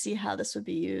can't really see how this would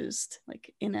be used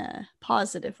like in a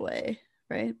positive way.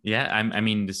 Right. Yeah. I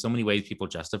mean, there's so many ways people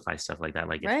justify stuff like that.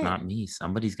 Like, if not me,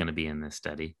 somebody's going to be in this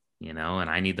study, and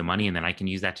I need the money and then I can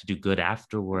use that to do good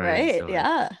afterwards. Right. So,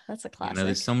 yeah. That's a classic.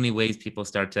 There's so many ways people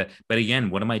start to, but again,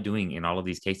 what am I doing in all of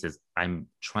these cases? I'm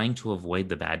trying to avoid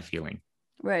the bad feeling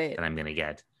that I'm going to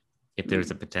get if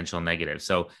there's a potential negative.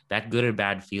 So that good or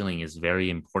bad feeling is very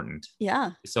important.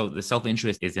 Yeah. So the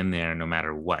self-interest is in there no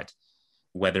matter what,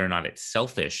 whether or not it's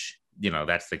selfish,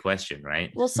 that's the question,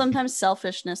 right? Well, sometimes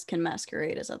selfishness can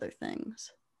masquerade as other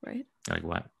things, right? Like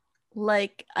what?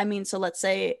 Like, I mean, so let's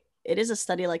say it is a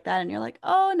study like that, and you're like,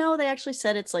 oh no, they actually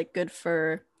said it's like good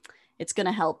for, it's going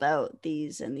to help out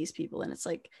these and these people. And it's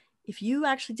like, if you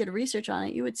actually did research on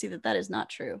it, you would see that that is not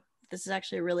true. This is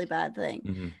actually a really bad thing.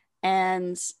 Mm-hmm.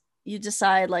 And you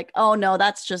decide like, oh no,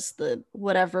 that's just the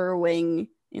whatever wing,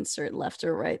 insert left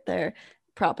or right there,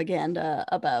 propaganda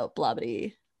about blah blah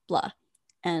blah.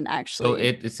 And So actually,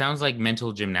 it sounds like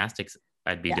mental gymnastics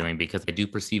I'd be yeah, doing, because I do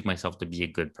perceive myself to be a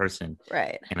good person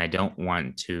right. and I don't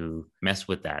want to mess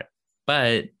with that.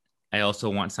 But I also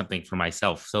want something for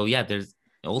myself. So yeah, there's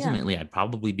Yeah, ultimately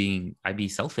I'd be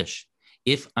selfish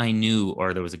if I knew,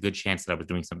 or there was a good chance that I was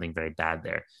doing something very bad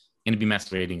there. And it'd be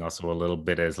masquerading also a little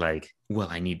bit as like, well,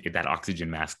 I need that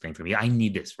oxygen mask thing for me. I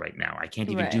need this right now. I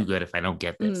can't even do right. good if I don't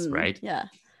get this, right? Yeah.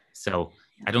 So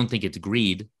I don't think it's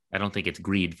greed. I don't think it's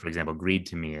greed. For example, greed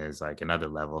to me is like another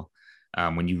level,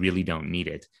 when you really don't need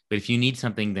it. But if you need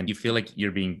something, then you feel like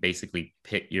you're being basically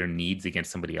pit your needs against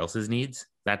somebody else's needs.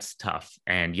 That's tough.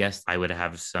 And yes, I would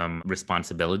have some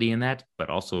responsibility in that, but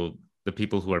also the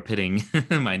people who are pitting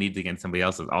my needs against somebody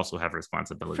else's also have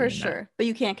responsibility For in that. sure. But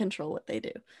you can't control what they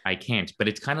do. I can't, but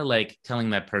it's kind of like telling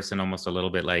that person almost a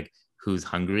little bit like who's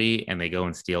hungry and they go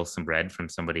and steal some bread from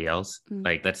somebody else.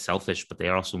 Like that's selfish, but they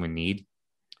are also in need.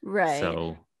 Right.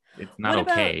 So it's not What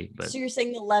about, okay, but so you're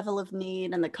saying the level of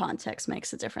need and the context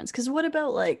makes a difference? Because what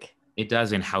about like, it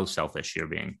does in how selfish you're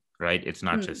being, right? It's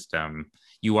not hmm, just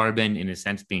you are then in a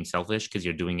sense being selfish because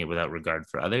you're doing it without regard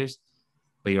for others,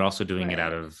 but you're also doing it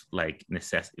out right. of like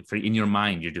necessity. For in your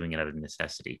mind, you're doing it out of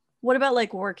necessity. What about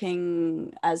like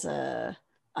working as a,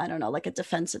 I don't know, like a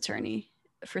defense attorney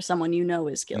for someone you know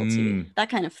is guilty, Mm. that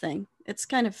kind of thing? It's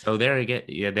kind of, So there again,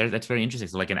 yeah, there that's very interesting.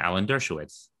 So like an Alan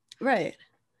Dershowitz, right.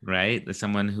 right? There's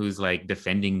someone who's like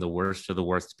defending the worst of the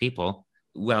worst people.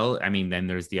 Well, I mean, then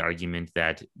there's the argument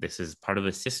that this is part of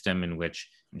a system in which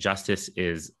justice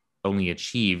is only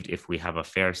achieved if we have a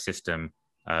fair system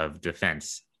of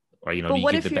defense, or But you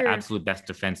what give if the you're, absolute best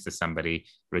defense to somebody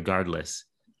regardless.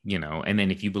 And then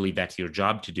if you believe that's your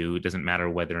job to do, it doesn't matter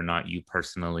whether or not you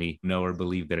personally know or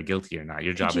believe they're guilty or not.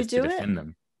 Your could job you is to do it? defend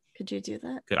them. Could you do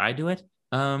that? Could I do it?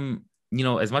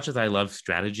 As much as I love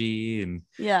strategy and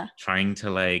Yeah. trying to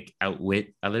like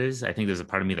outwit others, I think there's a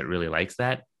part of me that really likes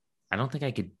that. I don't think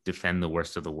I could defend the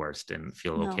worst of the worst and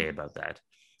feel No. okay about that.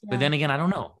 But Yeah. then again, I don't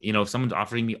know. If someone's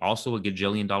offering me also $1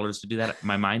 gajillion to do that,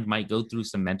 my mind might go through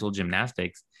some mental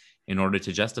gymnastics in order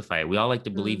to justify it. We all like to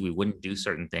believe we wouldn't do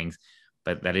certain things,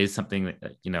 but that is something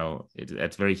that,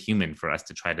 that's very human for us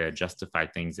to try to justify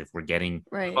things if we're getting,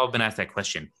 we've Right. all been asked that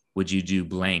question. Would you do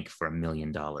blank for $1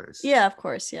 million? Yeah, of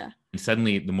course. Yeah. And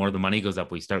suddenly, the more the money goes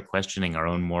up, we start questioning our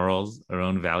own morals, our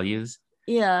own values,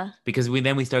 Yeah. because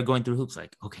we start going through hoops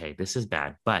like, okay, this is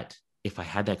bad, but if I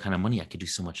had that kind of money, I could do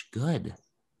so much good.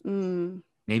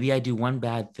 Maybe I do one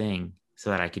bad thing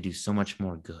so that I could do so much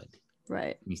more good.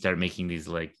 Right. You start making these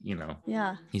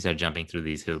Yeah. you start jumping through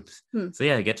these hoops. Hmm. So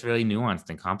yeah, it gets really nuanced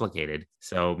and complicated.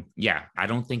 So yeah, I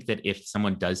don't think that if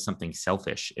someone does something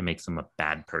selfish, it makes them a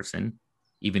bad person,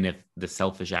 even if the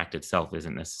selfish act itself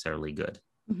isn't necessarily good.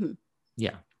 Mm-hmm.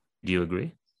 Yeah. Do you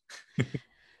agree?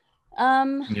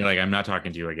 You're like, I'm not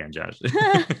talking to you again, Josh.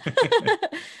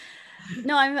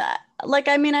 No, I'm like,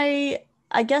 I mean,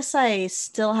 I guess I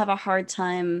still have a hard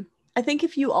time. I think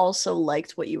if you also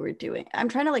liked what you were doing, I'm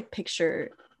trying to like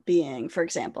picture being, for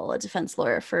example, a defense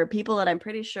lawyer for people that I'm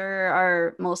pretty sure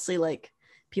are mostly like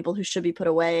people who should be put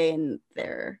away, and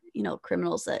they're,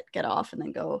 criminals that get off and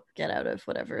then go get out of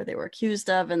whatever they were accused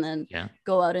of and then Yeah.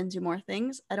 go out and do more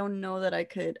things. I don't know that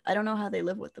I don't know how they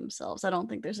live with themselves. I don't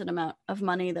think there's an amount of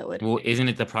money that would. Well, isn't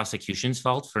it the prosecution's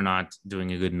fault for not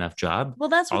doing a good enough job? Well,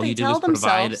 that's what All they you do tell is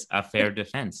provide themselves. a fair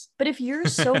defense. But if you're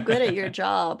so good at your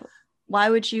job, why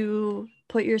would you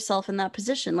put yourself in that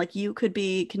position? Like, you could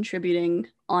be contributing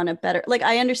on a better, like,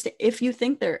 I understand if you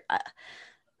think they're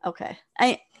okay.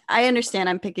 I understand.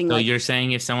 I'm picking So like you're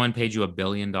saying if someone paid you $1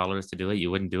 billion to do it,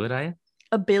 you wouldn't do it, are you?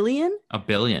 $1 billion. $1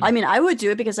 billion. I mean, I would do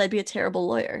it because I'd be a terrible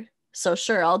lawyer. So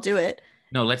sure, I'll do it.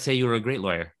 No, let's say you were a great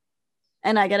lawyer.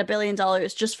 And I get $1 billion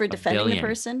just for defending the billion.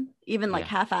 person, even like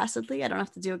Yeah. half-assedly. I don't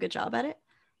have to do a good job at it.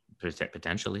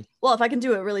 Potentially. Well, if I can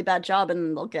do a really bad job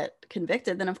and they'll get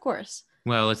convicted, then of course.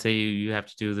 Well, let's say you have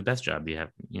to do the best job. You have,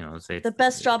 let's say The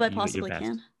best job I you- your possibly best.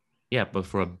 can. Yeah, but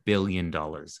for $1 billion.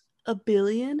 $1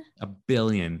 billion? $1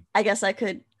 billion. I guess I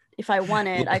could, if I won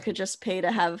it, I could just pay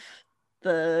to have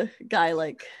the guy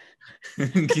like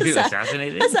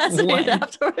Assassinated assassinated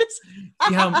afterwards.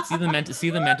 See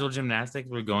the mental gymnastics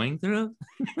we're going through.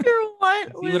 You're what?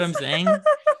 See what I'm saying?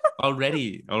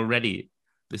 Already,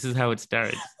 this is how it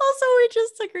starts. Also, we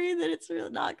just agreed that it's really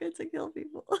not good to kill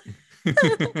people.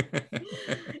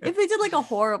 If they did like a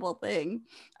horrible thing.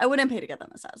 I wouldn't pay to get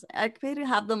them assassinated. I'd pay to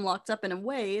have them locked up in a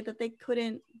way that they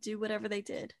couldn't do whatever they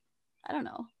did. I don't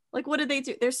know. Like, what did they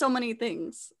do? There's so many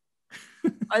things.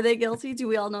 Are they guilty? Do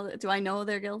we all know that? Do I know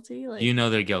they're guilty? Like, You know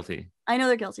they're guilty. I know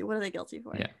they're guilty. What are they guilty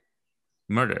for? Yeah.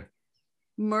 Murder.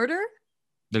 Murder?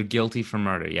 They're guilty for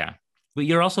murder. Yeah. But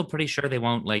you're also pretty sure they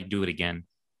won't like do it again.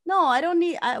 No, I don't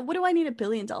need. What do I need $1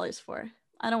 billion for?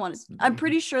 I don't want to. I'm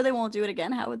pretty sure they won't do it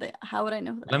again. How would they? How would I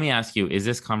know that? Let me ask you: is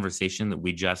this conversation that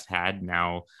we just had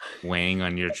now weighing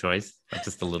on your choice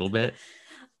just a little bit?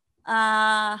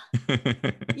 Yeah,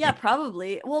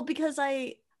 probably. Well, because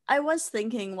I was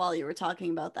thinking while you were talking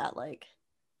about that, like,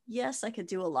 yes, I could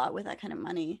do a lot with that kind of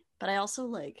money, but I also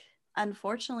like,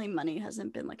 unfortunately, money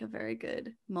hasn't been like a very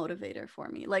good motivator for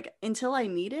me. Like, until I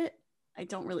need it, I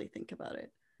don't really think about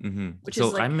it. Mm-hmm. Which so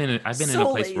is like I've been in a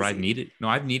so place where lazy.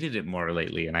 I've needed it more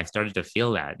lately, and I started to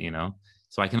feel that,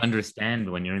 so I can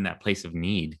understand when you're in that place of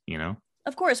need.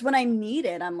 Of course, when I need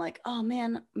it, I'm like, oh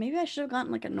man, maybe I should have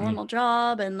gotten like a normal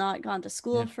job and not gone to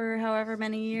school for however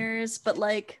many years. But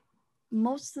like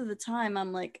most of the time,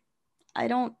 I'm like, I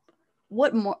don't,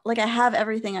 what more? Like, I have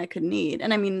everything I could need.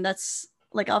 And I mean, that's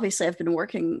like, obviously, I've been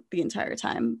working the entire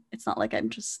time. It's not like I'm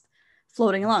just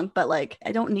floating along, but like,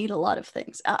 I don't need a lot of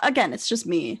things. Again, it's just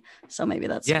me. So maybe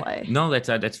that's why. No,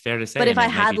 that's fair to say. But if and I it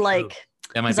might had be true. like,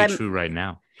 that might be true right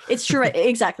now. it's true.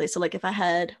 Exactly. So like if I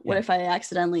had, what if I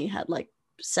accidentally had like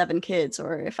 7 kids,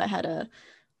 or if I had a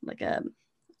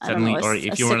Suddenly, or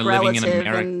if you were living in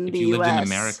America, if you lived in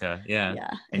America,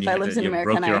 and if I lived in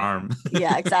America and broke your arm,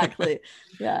 yeah, exactly,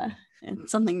 yeah, and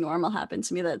something normal happened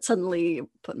to me that suddenly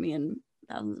put me in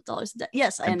thousands of dollars of debt.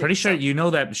 Yes, I'm pretty sure you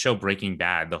know that show Breaking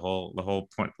Bad. The whole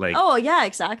point, like, oh yeah,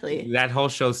 exactly. That whole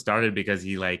show started because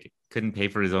he like couldn't pay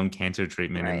for his own cancer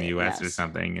treatment in the U.S. or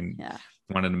something, and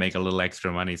wanted to make a little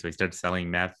extra money, so he started selling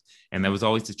meth. And there was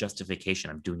always this justification: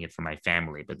 I'm doing it for my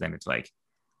family. But then it's like,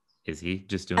 is he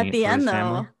just doing it for his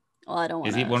family? Well, I don't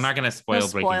want to. We're not going to spoil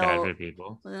Breaking Bad for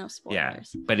people. No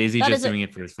spoilers. But is he just doing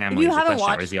it for his family? Is the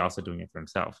question, or is he also doing it for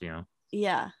himself?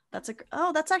 Yeah, that's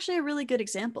actually a really good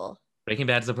example. Breaking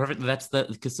Bad is the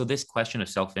perfect. So this question of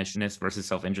selfishness versus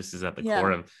self-interest is at the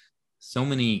core of so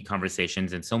many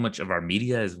conversations and so much of our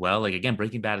media as well. Like, again,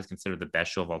 Breaking Bad is considered the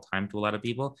best show of all time to a lot of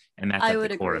people, and that's at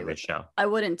the core of this show. I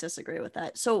wouldn't disagree with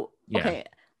that. So okay,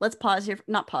 let's pause here.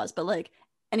 Not pause, but like,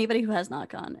 anybody who has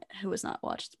not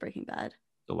watched Breaking Bad,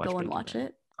 go and watch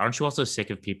it. Aren't you also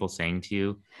sick of people saying to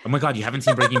you, oh my God, you haven't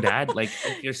seen Breaking Bad? Like,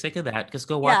 if you're sick of that, just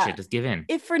go watch it. Just give in.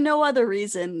 If for no other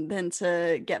reason than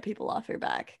to get people off your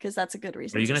back, because that's a good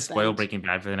reason. Are you going to spoil Breaking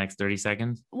Bad for the next 30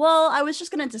 seconds? Well, I was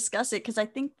just going to discuss it because I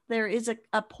think there is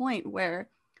a point where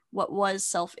what was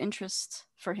self-interest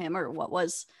for him, or what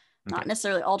was not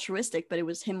necessarily altruistic, but it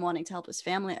was him wanting to help his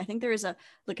family. I think there is a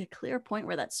clear point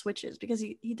where that switches, because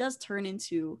he does turn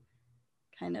into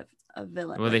kind of a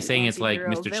villain. Well, they're saying it's like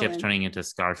Mr. Chips turning into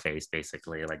Scarface,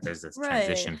 basically. Like, there's this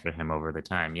transition for him over the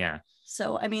time. Yeah.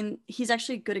 So, I mean, he's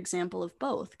actually a good example of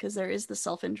both, because there is the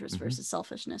self-interest versus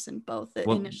selfishness in both.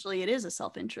 Initially, it is a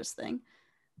self-interest thing.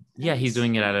 Yeah, he's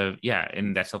doing it out of,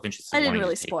 and that self-interest is I didn't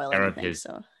really spoil anything,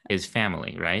 his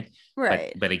family, right?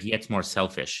 Right. But it gets more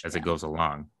selfish as it goes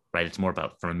along, right? It's more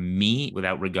about for me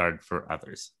without regard for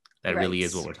others. That really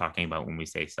is what we're talking about when we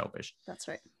say selfish. That's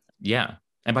right. Yeah.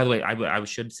 And by the way, I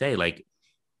should say, like,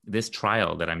 this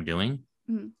trial that I'm doing,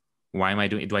 why am I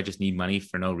doing it? Do I just need money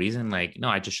for no reason? Like, no,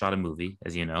 I just shot a movie,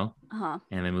 as you know,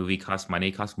 and the movie cost money.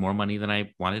 It cost more money than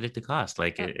I wanted it to cost.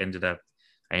 Like, I ended up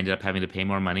having to pay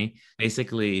more money.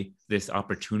 Basically, this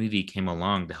opportunity came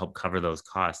along to help cover those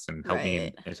costs and help me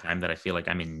in a time that I feel like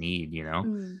I'm in need,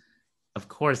 Of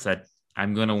course, that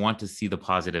I'm going to want to see the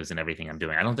positives in everything I'm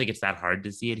doing. I don't think it's that hard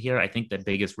to see it here. I think the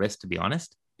biggest risk, to be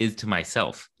honest, is to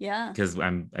myself. Yeah. Because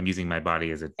I'm using my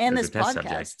body as a this test podcast.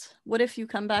 Subject. What if you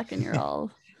come back and you're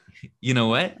all you know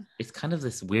what? It's kind of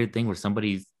this weird thing where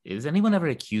has anyone ever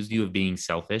accused you of being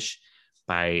selfish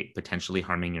by potentially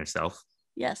harming yourself?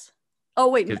 Yes. Oh,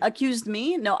 wait, accused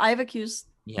me? No, I've accused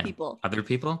people. Other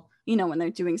people? When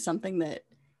they're doing something that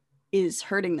is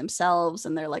hurting themselves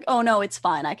and they're like, oh no, it's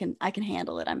fine. I can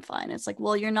handle it. I'm fine. It's like,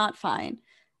 well, you're not fine.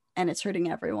 And it's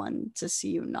hurting everyone to see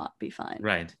you not be fine.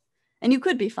 Right. And you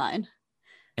could be fine.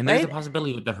 And there's a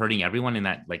possibility with the hurting everyone in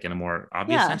that, like, in a more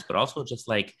obvious sense, but also just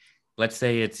like, let's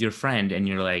say it's your friend and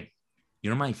you're like,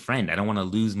 you're my friend. I don't want to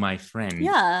lose my friend.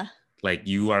 Yeah. Like,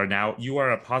 you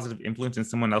are a positive influence in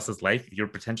someone else's life. You're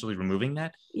potentially removing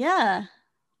that. Yeah.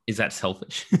 Is that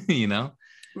selfish?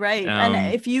 Right.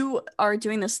 And if you are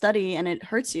doing the study and it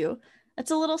hurts you, That's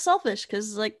a little selfish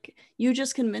because like you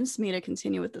just convinced me to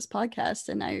continue with this podcast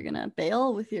and now you're gonna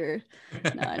bail with your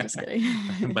no, I'm just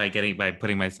kidding. by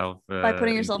putting myself By putting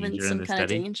in yourself in danger in some the kind of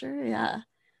study. danger. Yeah.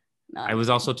 No, I I'm was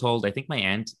kidding. also told, I think my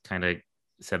aunt kind of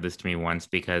said this to me once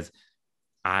because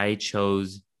I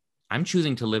chose, I'm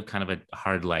choosing to live kind of a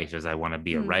hard life as I want to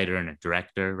be a Hmm. writer and a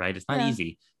director, right? It's not Yeah.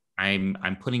 easy. I'm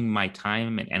putting my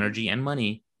time and energy and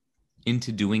money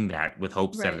into doing that with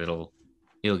hopes that Right.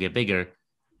 it'll get bigger.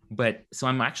 But so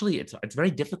I'm actually it's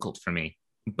very difficult for me.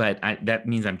 But that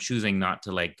means I'm choosing not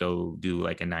to like go do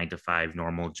like a 9 to 5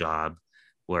 normal job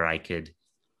where I could,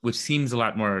 which seems a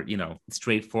lot more,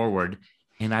 straightforward.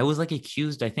 And I was like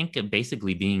accused, I think, of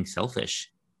basically being selfish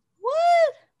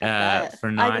What? That for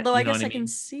I not, though I you know what guess I I can mean?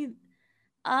 see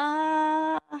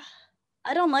uh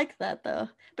I don't like that though.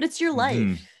 But it's your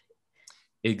Mm-hmm. life.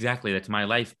 Exactly, that's my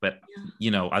life. But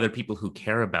Yeah. other people who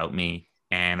care about me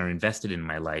and are invested in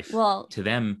my life, Well, to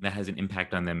them that has an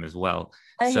impact on them as well.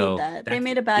 I hate So that. They that's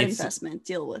made a bad it's investment.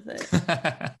 Deal with it.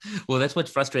 well, that's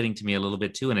what's frustrating to me a little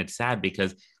bit too, and it's sad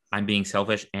because I'm being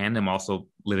selfish and I'm also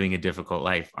living a difficult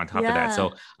life on top of that. Yeah.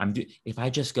 So if I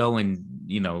just go and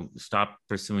stop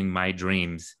pursuing my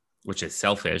dreams, which is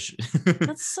selfish,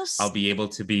 That's so I'll be able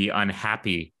to be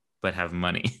unhappy but have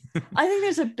money. I think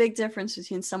there's a big difference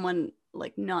between someone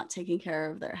like not taking care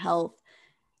of their health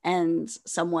and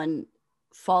someone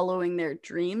following their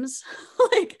dreams.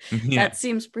 Like Yeah. that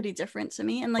seems pretty different to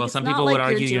me. And like Well, it's some not people would like you're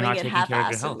argue you're doing not it taking care of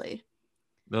your health. half-assedly,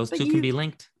 Those but two can be you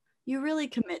linked. you really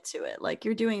commit to it. Like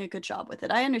you're doing a good job with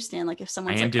it. I understand like if I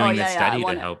someone's am like, "Oh doing this yeah, I study to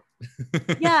want to." help.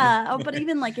 Yeah, oh, but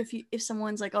even like if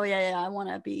someone's like, "Oh yeah, I want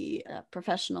to be a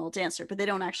professional dancer," but they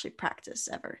don't actually practice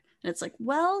ever. And it's like,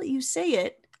 "Well, you say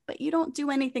it, but you don't do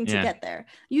anything to Yeah. get there.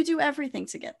 You do everything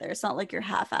to get there. It's not like you're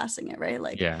half-assing it, right?"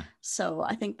 Like Yeah. so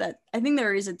I think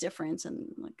there is a difference and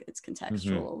like it's Mm-hmm.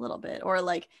 contextual a little bit or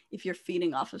like if you're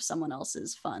feeding off of someone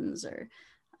else's funds or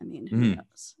I mean, who Mm-hmm.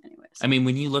 knows? Anyways. I mean,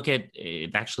 when you look at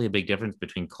it's actually a big difference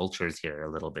between cultures here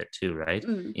a little bit too, right?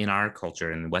 Mm, In our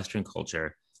culture, in Western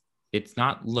culture, it's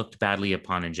not looked badly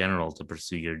upon in general to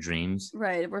pursue your dreams.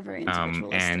 right, we're very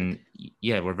individualistic. And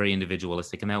yeah, we're very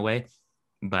individualistic in that way.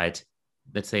 But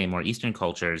let's say in more Eastern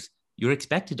cultures, you're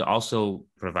expected to also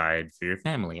provide for your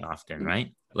family often, Mm, right?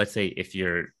 Let's say if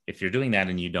you're doing that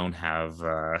and you don't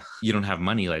have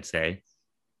money, let's say,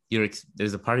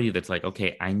 there's a part of you that's like,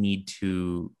 okay, I need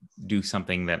to do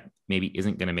something that maybe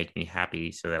isn't going to make me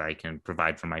happy so that I can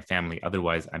provide for my family.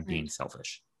 Otherwise, I'm being right.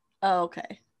 selfish. Oh,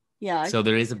 okay. Yeah, So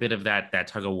there is a bit of that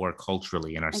tug of war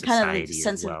culturally in our and kind of the society as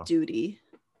sense of well. duty,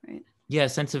 right? Yeah,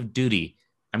 sense of duty.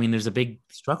 I mean, there's a big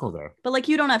struggle there. But like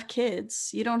you don't have kids,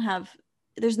 you don't have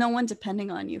there's no one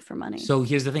depending on you for money. So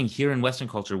here's the thing: here in Western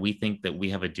culture, we think that we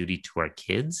have a duty to our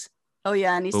kids, Oh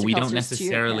yeah, and but Eastern we don't cultures to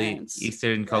your necessarily. parents.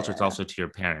 Eastern Yeah, culture, yeah, it's yeah. also to your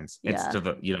parents. It's Yeah. to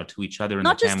the to each other in the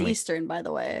Not just family. Eastern, by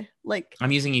the way. Like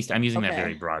I'm using East. I'm using that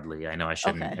very okay. broadly. I know I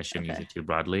shouldn't. I shouldn't use Okay. it too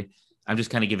broadly. I'm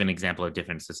just kind of giving an example of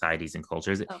different societies and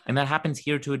cultures, Okay. and that happens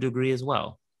here to a degree as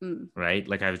well, Mm, right?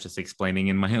 Like I was just explaining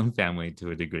in my own family to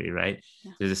a degree, right?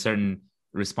 yeah. There's a certain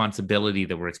responsibility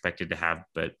that we're expected to have,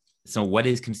 but so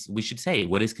we should say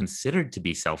what is considered to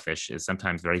be selfish is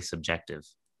sometimes very subjective.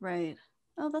 Right.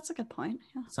 Oh, that's a good point.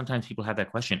 Yeah. Sometimes people have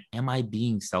that question: am I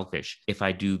being selfish if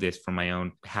I do this for my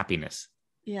own happiness?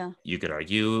 Yeah. You could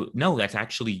argue, no, that's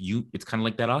actually you. It's kind of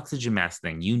like that oxygen mask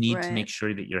thing. You need to Right. make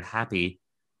sure that you're happy.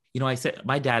 I said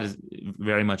my dad is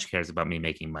very much cares about me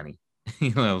making money.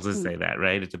 I'll just say that,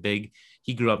 right?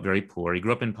 He grew up very poor. He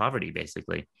grew up in poverty,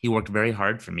 basically. He worked very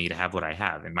hard for me to have what I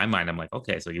have. In my mind, I'm like,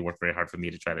 okay, so you work very hard for me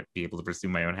to try to be able to pursue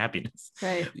my own happiness.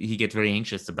 Right. He gets very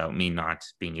anxious about me not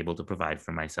being able to provide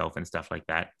for myself and stuff like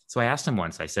that. So I asked him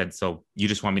once, I said, so you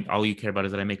just want me, all you care about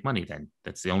is that I make money then?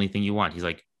 That's the only thing you want. He's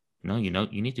like, no,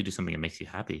 you need to do something that makes you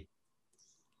happy.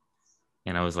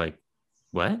 And I was like,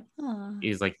 what?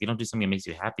 He's like, if you don't do something that makes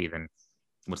you happy, then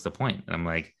what's the point? And I'm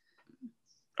like,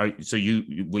 so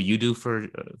you what you do for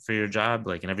your job,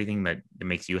 like, and everything that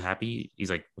makes you happy?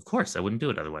 He's like, of course, I wouldn't do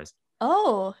it otherwise.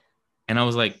 Oh. And I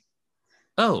was like,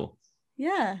 oh,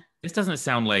 yeah. This doesn't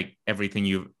sound like everything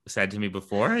you've said to me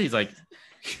before. He's like,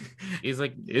 he was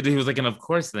like an of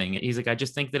course thing. He's like, I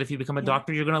just think that if you become a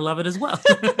doctor, you're gonna love it as well.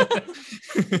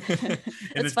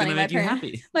 And it's funny. gonna make you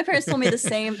happy. My parents told me the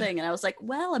same thing, and I was like,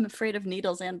 well, I'm afraid of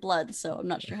needles and blood, so I'm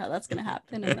not sure how that's gonna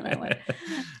happen. And then I went,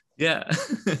 yeah.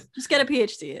 Just get a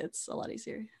PhD. It's a lot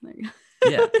easier. There you go.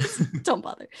 Yeah. Don't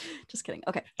bother. Just kidding.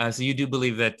 Okay. So you do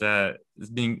believe that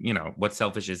being, what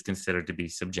selfish is considered to be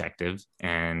subjective.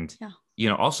 And,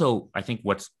 also, I think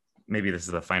maybe this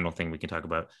is the final thing we can talk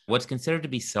about. What's considered to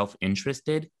be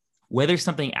self-interested whether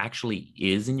something actually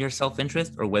is in your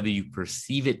self-interest or whether you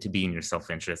perceive it to be in your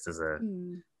self-interest is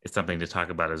something to talk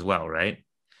about as well, right?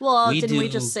 Well, didn't we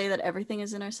just say that everything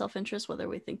is in our self-interest, whether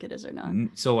we think it is or not?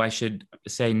 So I should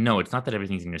say, no, it's not that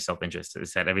everything's in your self-interest.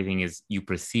 It's that everything is you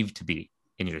perceive to be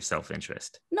in your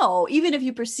self-interest. No, even if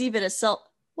you perceive it as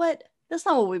what? That's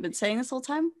not what we've been saying this whole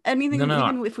time. I mean, even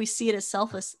if we see it as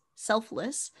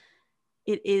selfless,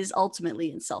 it is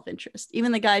ultimately in self-interest.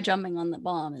 Even the guy jumping on the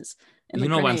bomb is. You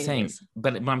know what I'm saying?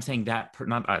 But I'm saying that,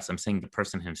 not us. I'm saying the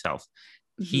person himself.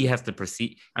 He has to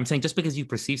perceive. I'm saying just because you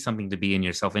perceive something to be in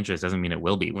your self-interest doesn't mean it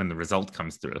will be when the result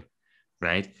comes through,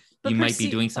 right? But you might be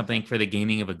doing something for the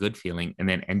gaining of a good feeling and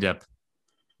then end up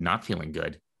not feeling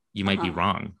good. You might be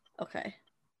wrong. Okay.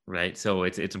 Right. So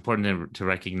it's important to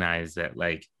recognize that,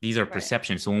 like, these are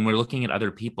perceptions. So when we're looking at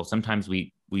other people, sometimes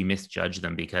we misjudge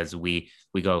them because we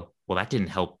go, well, that didn't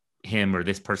help him or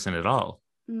this person at all.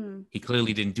 He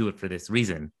clearly didn't do it for this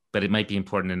reason, but it might be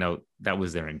important to note that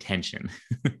was their intention.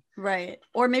 Right.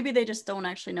 Or maybe they just don't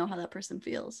actually know how that person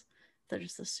feels. They're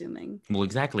just assuming. Well,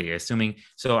 exactly. Assuming.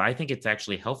 So I think it's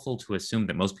actually helpful to assume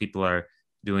that most people are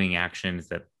doing actions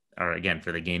that are, again,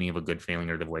 for the gaining of a good feeling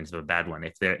or the avoidance of a bad one.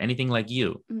 If they're anything like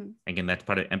you, again, that's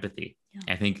part of empathy.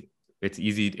 Yeah. I think it's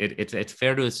easy. It's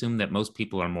fair to assume that most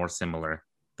people are more similar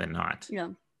than not. Yeah.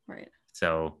 Right.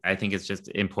 So I think it's just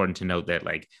important to note that,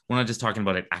 like, we're not just talking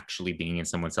about it actually being in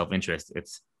someone's self-interest.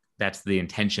 That's the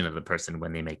intention of the person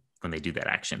when they do that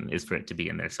action, is for it to be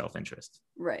in their self-interest.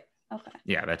 Right. Okay.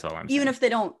 Yeah, that's all I'm saying. Even if they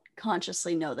don't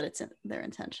consciously know that it's in their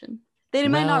intention. They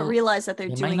might not realize that they're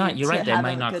doing it. You're right. They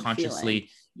might not consciously.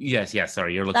 Feeling. Yes.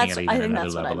 Sorry, you're looking at it even another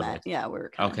level of it. Yeah,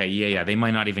 we're okay. Yeah. They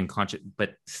might not even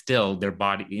but still, their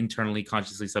body internally,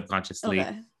 consciously, subconsciously.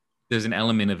 Okay. There's an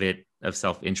element of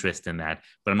self-interest in that,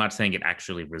 but I'm not saying it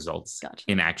actually results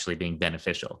in actually being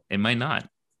beneficial. It might not.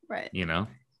 Right. You know.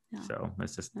 Yeah. So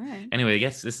it's just anyway. I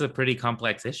guess this is a pretty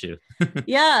complex issue.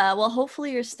 Yeah. Well,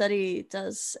 hopefully your study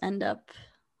does end up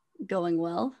going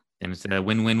well. And it's a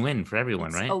win-win-win for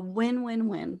everyone, right? A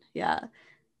win-win-win. Yeah.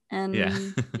 And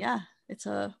yeah, it's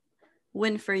a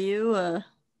win for you, a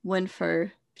win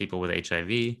for people with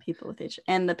HIV.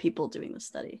 And the people doing the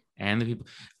study. And the people,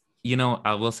 you know,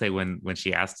 I will say when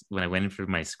she asked, when I went in for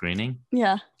my screening.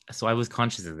 Yeah. So I was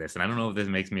conscious of this, and I don't know if this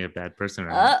makes me a bad person or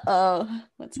not. Uh-oh.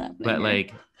 What's happening? But here?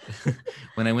 Like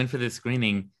when I went for the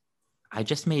screening, I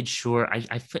just made sure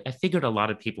I figured a lot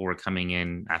of people were coming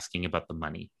in asking about the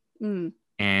money.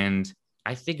 And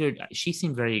I figured she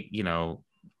seemed very, you know,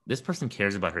 this person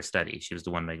cares about her study. She was the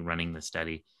one like running the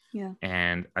study. Yeah.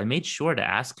 And I made sure to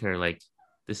ask her, like,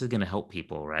 this is going to help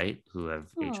people, right? Who have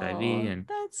HIV. And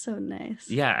that's so nice.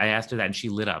 Yeah. I asked her that and she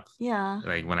lit up. Yeah.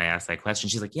 Like when I asked that question,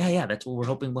 she's like, yeah, that's what we're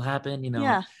hoping will happen. You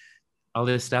know, all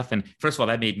this stuff. And first of all,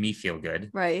 that made me feel good.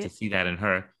 Right. To see that in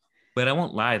her. But I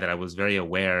won't lie that I was very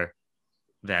aware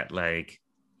that, like,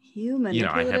 you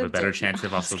know, I'd have a better chance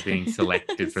of also being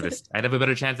selected for this. I'd have a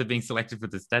better chance of being selected for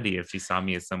the study if she saw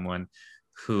me as someone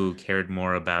who cared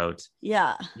more about,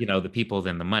 you know, the people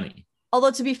than the money.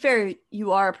 Although, to be fair,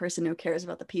 you are a person who cares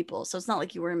about the people. So it's not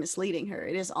like you were misleading her.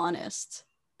 It is honest,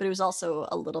 but it was also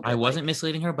a little bit. I wasn't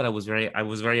misleading her, but I was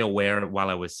very aware while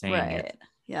I was saying it.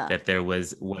 Yeah. That there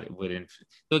was what would.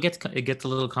 So it gets a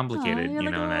little complicated, you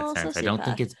know, in that sense. I don't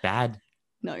think it's bad.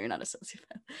 No, you're not a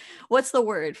sociopath. What's the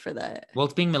word for that? Well,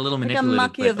 it's being a little manipulative,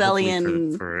 like a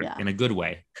Machiavellian, for in a good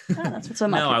way. That's what's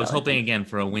no, I was hoping again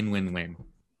for a win-win-win.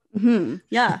 Mm-hmm.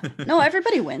 Yeah. No,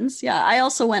 everybody wins. Yeah. I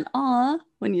also went, aw,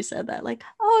 when you said that, like,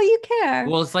 oh, you care.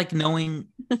 Well, it's like knowing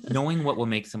what will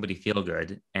make somebody feel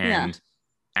good and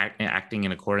acting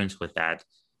in accordance with that,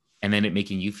 and then it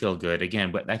making you feel good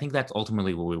again. But I think that's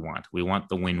ultimately what we want. We want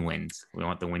the win-wins. We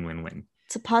want the win-win-win.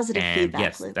 It's a positive feedback.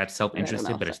 Yes, that's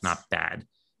self-interested, but it's not bad,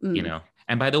 you know.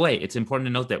 And by the way, it's important to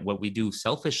note that what we do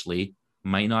selfishly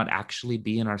might not actually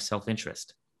be in our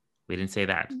self-interest. We didn't say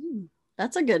that.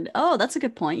 That's a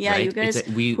good point. Yeah, right? You guys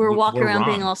who are walking around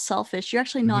being all selfish, you're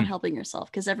actually not helping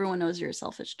yourself because everyone knows you're a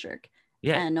selfish jerk.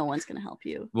 Yeah. And no one's going to help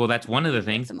you. Well, that's one of the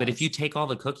things. But if you take all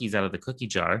the cookies out of the cookie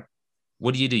jar,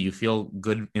 what do? You feel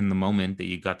good in the moment that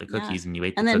you got the cookies and you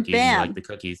ate the cookies and you like the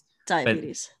cookies.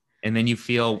 Diabetes. And then you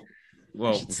feel,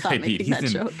 well,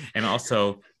 diabetes. And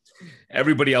also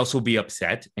everybody else will be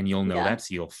upset and you'll know that.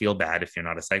 So you'll feel bad if you're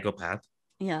not a psychopath.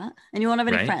 Yeah. And you won't have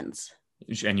any friends.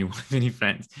 And you won't have any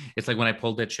friends. It's like when I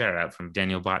pulled that chair out from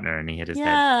Daniel Botner and he hit his head.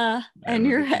 Yeah.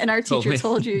 And our teacher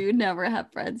told you you'd never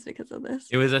have friends because of this.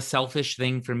 It was a selfish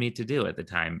thing for me to do at the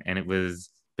time. And it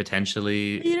was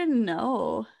potentially. You didn't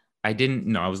know. I didn't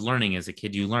know. I was learning as a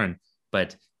kid, you learn.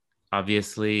 But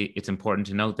obviously, it's important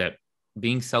to note that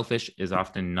being selfish is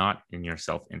often not in your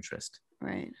self-interest.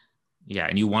 Right. Yeah,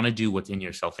 and you want to do what's in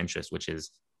your self-interest, which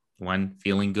is one,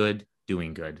 feeling good,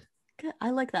 doing good. Good. I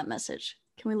like that message.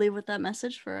 Can we leave with that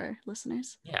message for our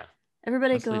listeners? Yeah.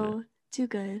 Everybody Let's leave go do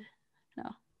good. No,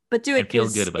 but do it And feel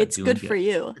because good about it's doing good good. for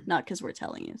you, not because we're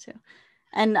telling you to.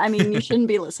 And I mean, you shouldn't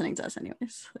be listening to us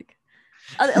anyways.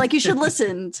 Like you should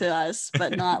listen to us,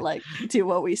 but not like do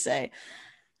what we say.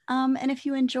 And if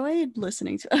you enjoyed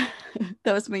listening to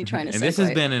that was me trying to And this has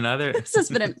segue. been another This has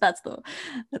been that's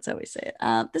how we say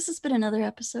it. This has been another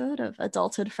episode of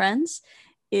Adulthood Friends.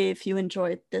 If you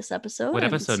enjoyed this episode, What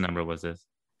episode number was this?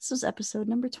 This was episode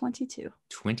number 22.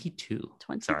 22.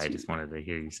 22. Sorry, I just wanted to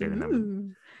hear you say the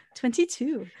number.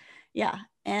 22. Yeah.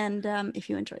 And if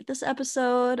you enjoyed this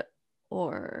episode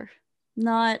or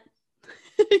not,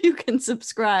 you can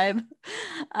subscribe.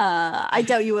 I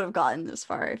doubt you would have gotten this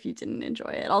far if you didn't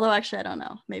enjoy it. Although actually, I don't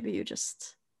know. Maybe you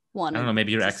just wanted. I don't know.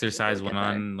 Maybe your exercise went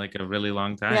on like a really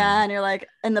long time. Yeah, and you're like,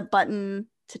 and the button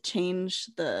to change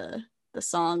the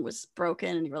song was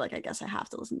broken, and you were like, I guess I have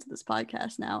to listen to this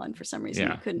podcast now. And for some reason,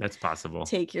 you couldn't. That's possible.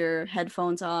 Take your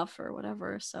headphones off or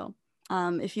whatever. So,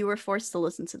 if you were forced to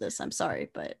listen to this, I'm sorry,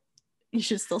 but you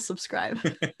should still subscribe.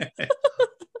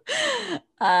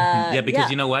 Because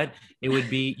you know what, it would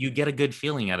be, you get a good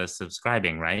feeling out of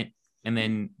subscribing, right? And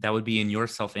then that would be in your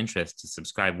self-interest to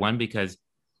subscribe. One, because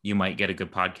you might get a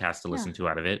good podcast to listen to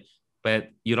out of it, but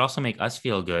you'd also make us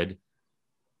feel good,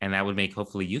 and that would make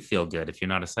hopefully you feel good if you're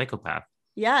not a psychopath.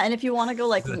 Yeah, and if you want to go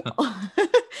like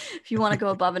if you want to go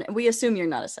above, and we assume you're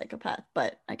not a psychopath,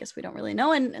 but I guess we don't really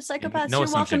know. And psychopaths, you're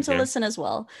welcome to listen as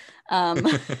well. Not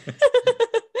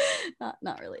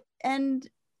really. And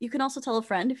you can also tell a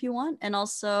friend if you want. And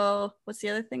also, what's the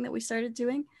other thing that we started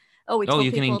doing?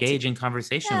 You can engage in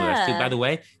conversation with us too. By the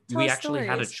way, we actually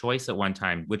had a stories. choice at one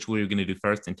time, which we were going to do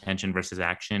first: intention versus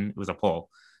action. It was a poll.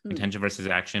 Intention versus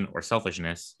action or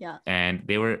selfishness. Yeah. And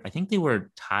I think they were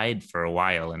tied for a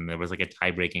while, and there was like a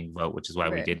tie-breaking vote, which is why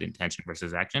we did intention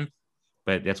versus action.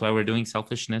 But that's why we're doing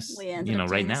selfishness,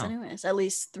 right now. Anyways, at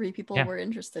least 3 people were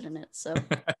interested in it. So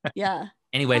yeah.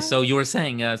 Anyway, so you were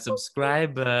saying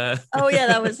subscribe. Oh yeah,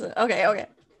 that was okay.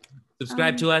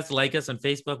 Subscribe to us, like us on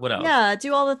Facebook. What else? Yeah,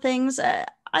 do all the things.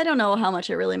 I don't know how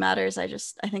much it really matters. I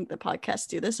think the podcasts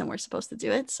do this and we're supposed to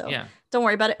do it. So don't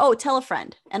worry about it. Oh, tell a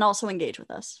friend and also engage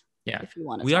with us. Yeah. If you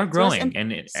want to. We are growing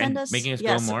and us, making us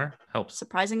grow more helps.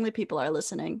 Surprisingly, people are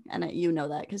listening. And you know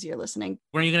that because you're listening.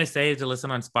 Weren't you going to say to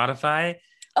listen on Spotify?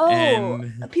 Oh,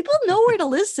 people know where to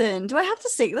listen. Do I have to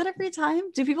say that every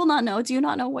time? Do people not know? Do you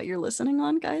not know what you're listening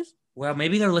on, guys? Well,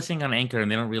 maybe they're listening on Anchor and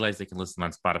they don't realize they can listen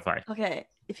on Spotify. Okay.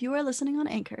 If you are listening on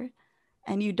Anchor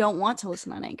and you don't want to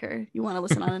listen on Anchor, you want to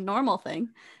listen on a normal thing,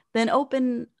 then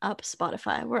open up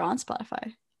Spotify. We're on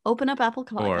Spotify. Open up Apple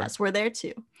Podcasts. We're there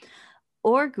too.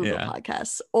 Or Google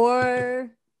Podcasts.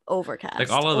 Or Overcast.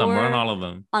 Like all of them. We're on all of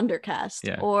them.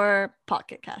 Undercast. Or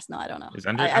Pocket Cast. No, I don't know.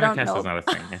 Undercast is not a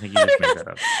thing. I think you just made that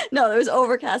up. No, there was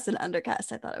Overcast and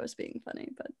Undercast. I thought I was being funny,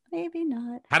 but maybe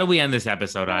not. How do we end this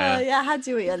episode, Aya? Yeah, how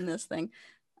do we end this thing?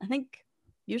 I think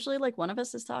usually like one of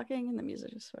us is talking and the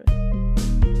music is sort of...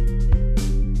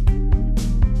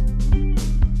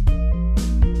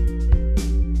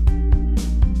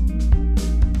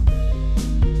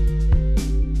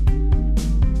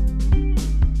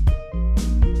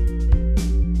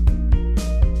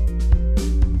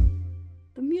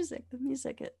 The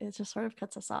music, it just sort of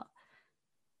cuts us off.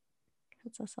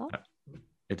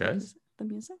 It does? The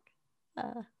music?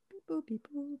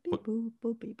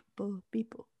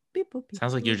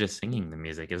 Sounds like you're just singing the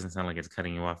music. It doesn't sound like it's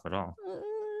cutting you off at all.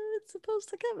 It's supposed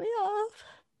to cut me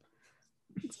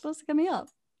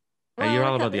off. Well, you're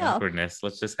all about the awkwardness.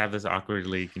 Let's just have this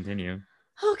awkwardly continue.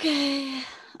 Okay.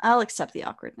 I'll accept the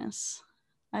awkwardness.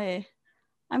 I'm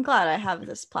glad I have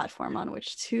this platform on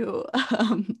which to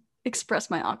express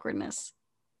my awkwardness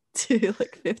to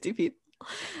like 50 people.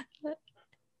 Why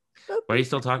are you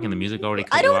still talking? The music already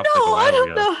cut I don't you off. I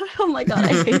don't know. Oh my god,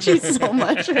 I hate you so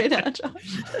much right now,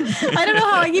 Josh. I don't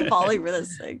know how I keep falling for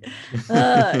this thing.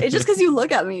 It's just because you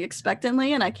look at me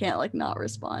expectantly and I can't like not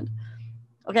respond.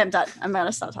 Okay, I'm done. I'm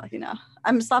gonna stop talking now.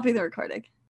 I'm stopping the recording.